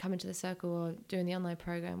coming to the circle or doing the online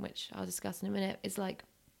program, which I'll discuss in a minute, is like,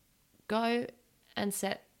 go and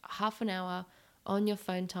set half an hour on your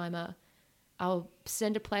phone timer. I'll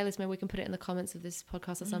send a playlist. Maybe we can put it in the comments of this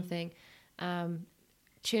podcast or something. Tune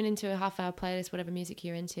into a half-hour playlist, whatever music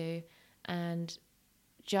you're into, and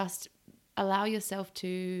just allow yourself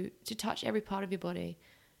to touch every part of your body.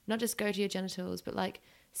 Not just go to your genitals, but like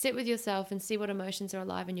sit with yourself and see what emotions are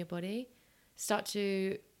alive in your body. Start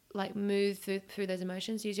to like move through those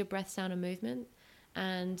emotions. Use your breath, sound, and movement,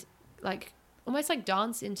 and like almost like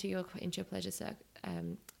dance into your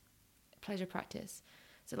pleasure practice.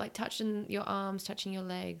 So like touching your arms, touching your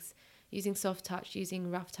legs, using soft touch,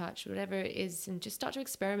 using rough touch, whatever it is, and just start to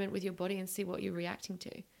experiment with your body and see what you're reacting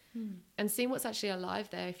to, and seeing what's actually alive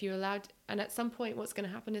there. If you're allowed, and at some point, what's going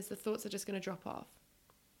to happen is the thoughts are just going to drop off.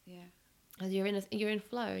 Yeah, as you're in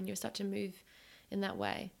flow, and you start to move in that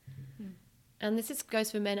way. And this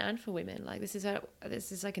goes for men and for women. Like this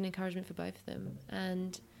is like an encouragement for both of them.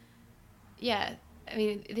 And yeah, I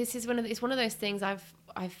mean, it's one of those things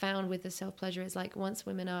I've found with the self pleasure is like once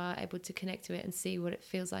women are able to connect to it and see what it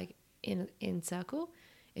feels like in circle,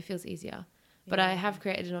 it feels easier. But I have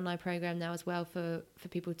created an online program now as well for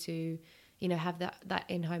people to, you know, have that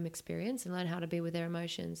in-home experience and learn how to be with their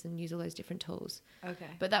emotions and use all those different tools. Okay.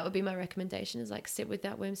 But that would be my recommendation, is like sit with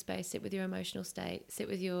that womb space, sit with your emotional state, sit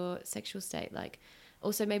with your sexual state. Like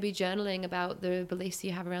also maybe journaling about the beliefs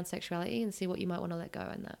you have around sexuality and see what you might want to let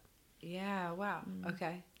go in that. Yeah. Wow.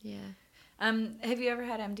 Okay. Yeah. Have you ever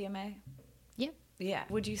had MDMA? Yeah. Yeah.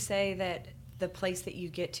 Would you say that the place that you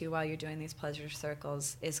get to while you're doing these pleasure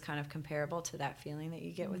circles is kind of comparable to that feeling that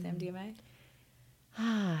you get with MDMA?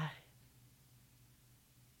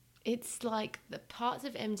 It's like the parts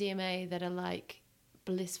of MDMA that are like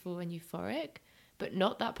blissful and euphoric, but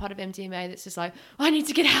not that part of MDMA that's just like, oh, I need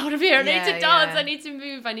to get out of here. I need to dance. I need to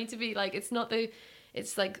move. I need to be like, it's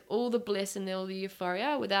like all the bliss and all the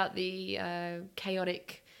euphoria without the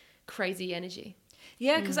chaotic, crazy energy.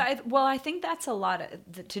 Yeah, because I think that's a lot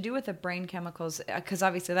to do with the brain chemicals, because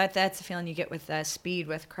obviously that's the feeling you get with speed,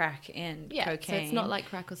 with crack and cocaine. So it's not like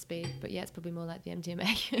crack or speed, but yeah, it's probably more like the MDMA.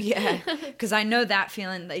 Yeah, because I know that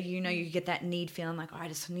feeling that, you know, you get that need feeling like, oh, I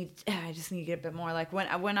just need to get a bit more. Like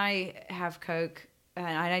when I have coke,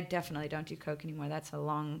 and I definitely don't do coke anymore. That's a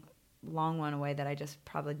long one away that I just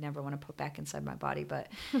probably never want to put back inside my body, but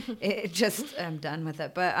I'm done with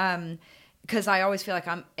it. But because I always feel like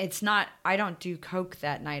I don't do coke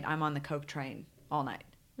that night. I'm on the coke train all night.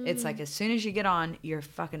 It's like as soon as you get on, you're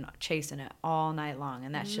fucking chasing it all night long,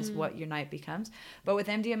 and that's just what your night becomes. But with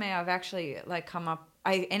MDMA, I've actually like come up,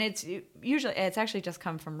 it's actually just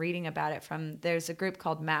come from reading about it there's a group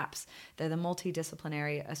called MAPS. They're the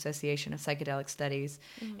Multidisciplinary Association of Psychedelic Studies,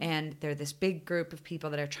 and they're this big group of people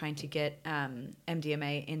that are trying to get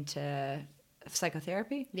MDMA into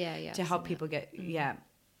psychotherapy. To help people get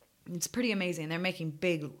It's pretty amazing. They're making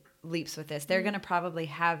big leaps with this. They're going to probably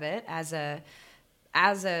have it as a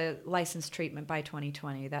as a licensed treatment by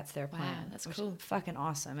 2020. That's their plan. Wow, that's which cool. is fucking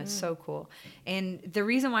awesome. It's so cool. And the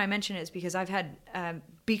reason why I mention it is because I've had,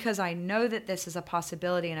 because I know that this is a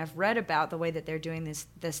possibility, and I've read about the way that they're doing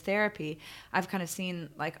this therapy. I've kind of seen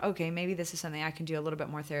like, okay, maybe this is something I can do a little bit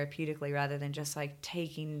more therapeutically rather than just like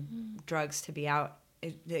taking drugs to be out,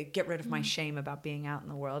 get rid of my shame about being out in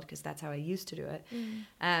the world, because that's how I used to do it.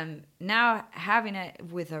 Now having it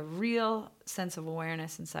with a real sense of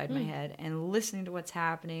awareness inside my head and listening to what's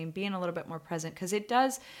happening, being a little bit more present, because it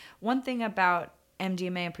does, one thing about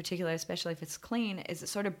MDMA in particular, especially if it's clean, is it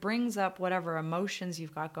sort of brings up whatever emotions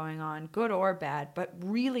you've got going on, good or bad, but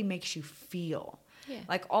really makes you feel. Yeah.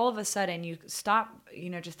 Like all of a sudden you stop,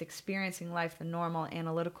 just experiencing life the normal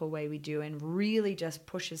analytical way we do, and really just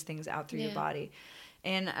pushes things out through your body.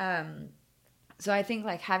 And so I think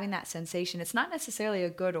like having that sensation, it's not necessarily a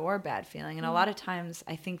good or bad feeling. And a lot of times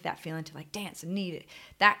I think that feeling to like dance and need it,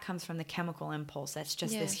 that comes from the chemical impulse. That's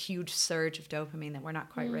just this huge surge of dopamine that we're not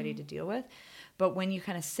quite ready to deal with. But when you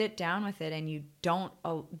kind of sit down with it and you don't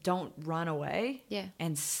run away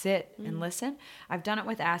and sit and listen. I've done it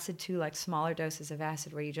with acid too, like smaller doses of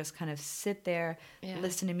acid where you just kind of sit there,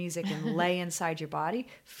 listen to music and lay inside your body,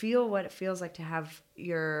 feel what it feels like to have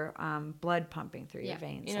your blood pumping through your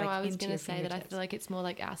veins. I was going to say that I feel like it's more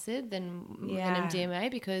like acid than MDMA,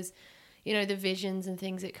 because, the visions and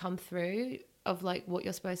things that come through of like what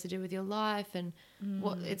you're supposed to do with your life and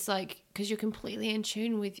what it's like, because you're completely in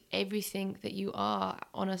tune with everything that you are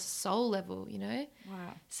on a soul level, Wow.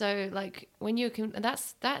 So like when you can,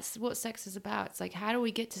 that's what sex is about. It's like, how do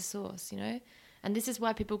we get to source, and this is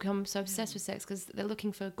why people become so obsessed with sex, because they're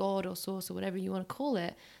looking for God or source or whatever you want to call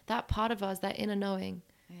it, that part of us, that inner knowing.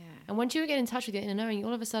 And once you get in touch with your inner knowing,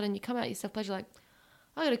 all of a sudden you come out of your self-pleasure like,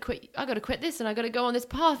 I gotta quit this, and I gotta go on this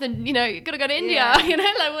path, and gotta go to India,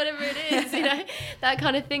 like whatever it is, that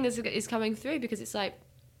kind of thing is coming through, because it's like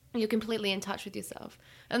you're completely in touch with yourself.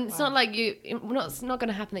 And it's not like it's not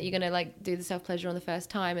gonna happen that you're gonna like do the self-pleasure on the first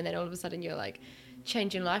time and then all of a sudden you're like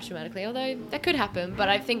changing life dramatically, although that could happen. But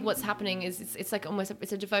I think what's happening is it's like almost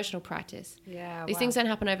it's a devotional practice. These things don't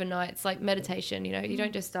happen overnight. It's like meditation, you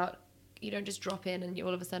don't just drop in and you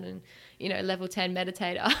all of a sudden, level 10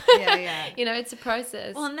 meditator. It's a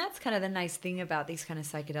process. Well, and that's kind of the nice thing about these kind of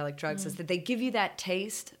psychedelic drugs is that they give you that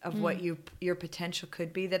taste of what your potential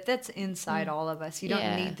could be, that's inside all of us. You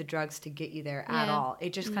don't need the drugs to get you there at all.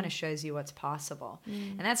 It just kind of shows you what's possible.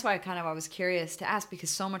 And that's why I was curious to ask,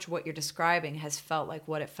 because so much of what you're describing has felt like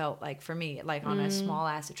what it felt like for me, like on a small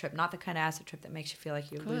acid trip, not the kind of acid trip that makes you feel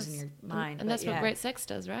like you're losing your mind. And that's what great sex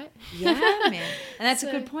does, right? Yeah, man. And that's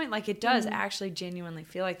a good point. Like it does actually genuinely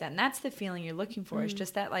feel like that, and that's the feeling you're looking for. It's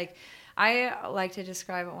just that, like, I like to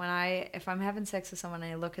describe it if I'm having sex with someone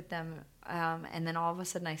and I look at them and then all of a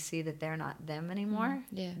sudden I see that they're not them anymore.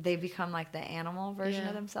 They become like the animal version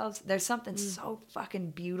of themselves. There's something so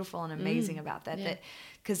fucking beautiful and amazing about that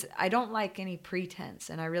because I don't like any pretense,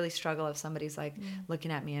 and I really struggle if somebody's like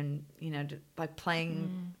looking at me and like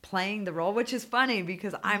playing the role, which is funny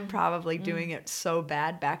because I'm probably doing it so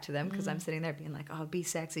bad back to them because I'm sitting there being like, oh, be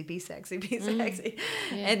sexy, be sexy, be sexy.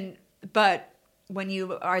 But when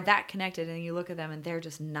you are that connected and you look at them and they're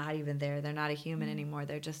just not even there, they're not a human anymore,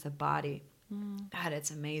 they're just a body. God,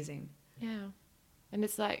 it's amazing. And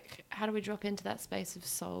it's like, how do we drop into that space of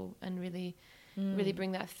soul and really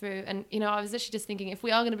bring that through? And I was actually just thinking, if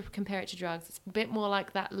we are going to compare it to drugs, it's a bit more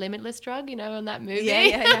like that Limitless drug, in that movie.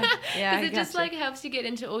 Because it just like helps you get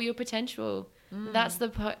into all your potential. That's the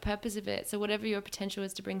purpose of it. So whatever your potential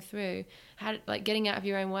is to bring through, like getting out of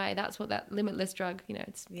your own way, that's what that Limitless drug,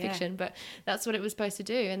 it's fiction, but that's what it was supposed to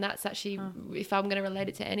do. And that's actually, if I'm going to relate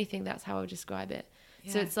it to anything, that's how I would describe it.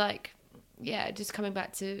 So it's like, just coming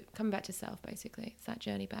back to self, basically. It's that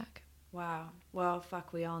journey back. Wow. Well,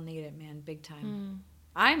 fuck, we all need it, man, big time.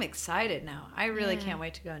 I'm excited now. I really can't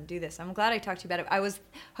wait to go and do this. I'm glad I talked to you about it. I was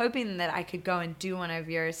hoping that I could go and do one of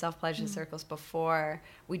your self-pleasure circles before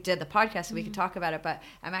we did the podcast so we could talk about it, but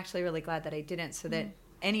I'm actually really glad that I didn't, so that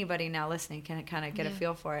anybody now listening can kind of get a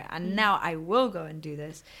feel for it. And now I will go and do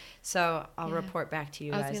this. So I'll report back to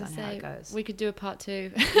you guys on how it goes. We could do a part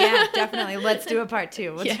 2. Yeah, definitely. Let's do a part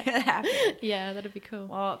 2. We'll do that happen. Yeah, that'd be cool.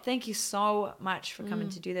 Well, thank you so much for coming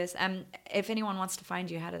to do this. If anyone wants to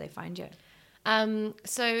find you, how do they find you?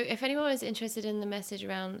 So if anyone is interested in the message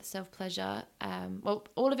around self-pleasure,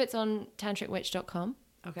 all of it's on tantricwitch.com.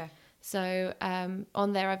 Okay. So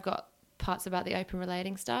on there I've got parts about the open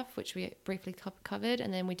relating stuff, which we briefly covered,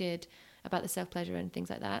 and then we did about the self-pleasure and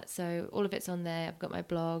things like that. So all of it's on there. I've got my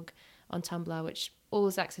blog on Tumblr, which all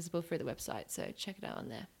is accessible through the website, so check it out on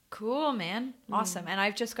there. Cool, man. Awesome. And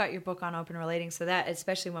I've just got your book on open relating, so that,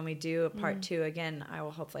 especially when we do a part 2 again, I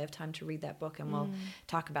will hopefully have time to read that book, and we'll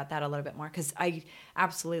talk about that a little bit more, because I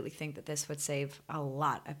absolutely think that this would save a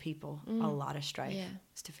lot of people a lot of strife,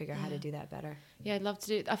 is to figure out how to do that better. Yeah, I'd love to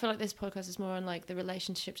do. I feel like this podcast is more on like the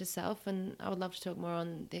relationship to self, and I would love to talk more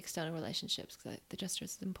on the external relationships, because they're just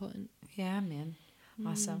as important. Yeah, man.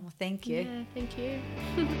 Awesome. Well, thank you. Yeah, thank you.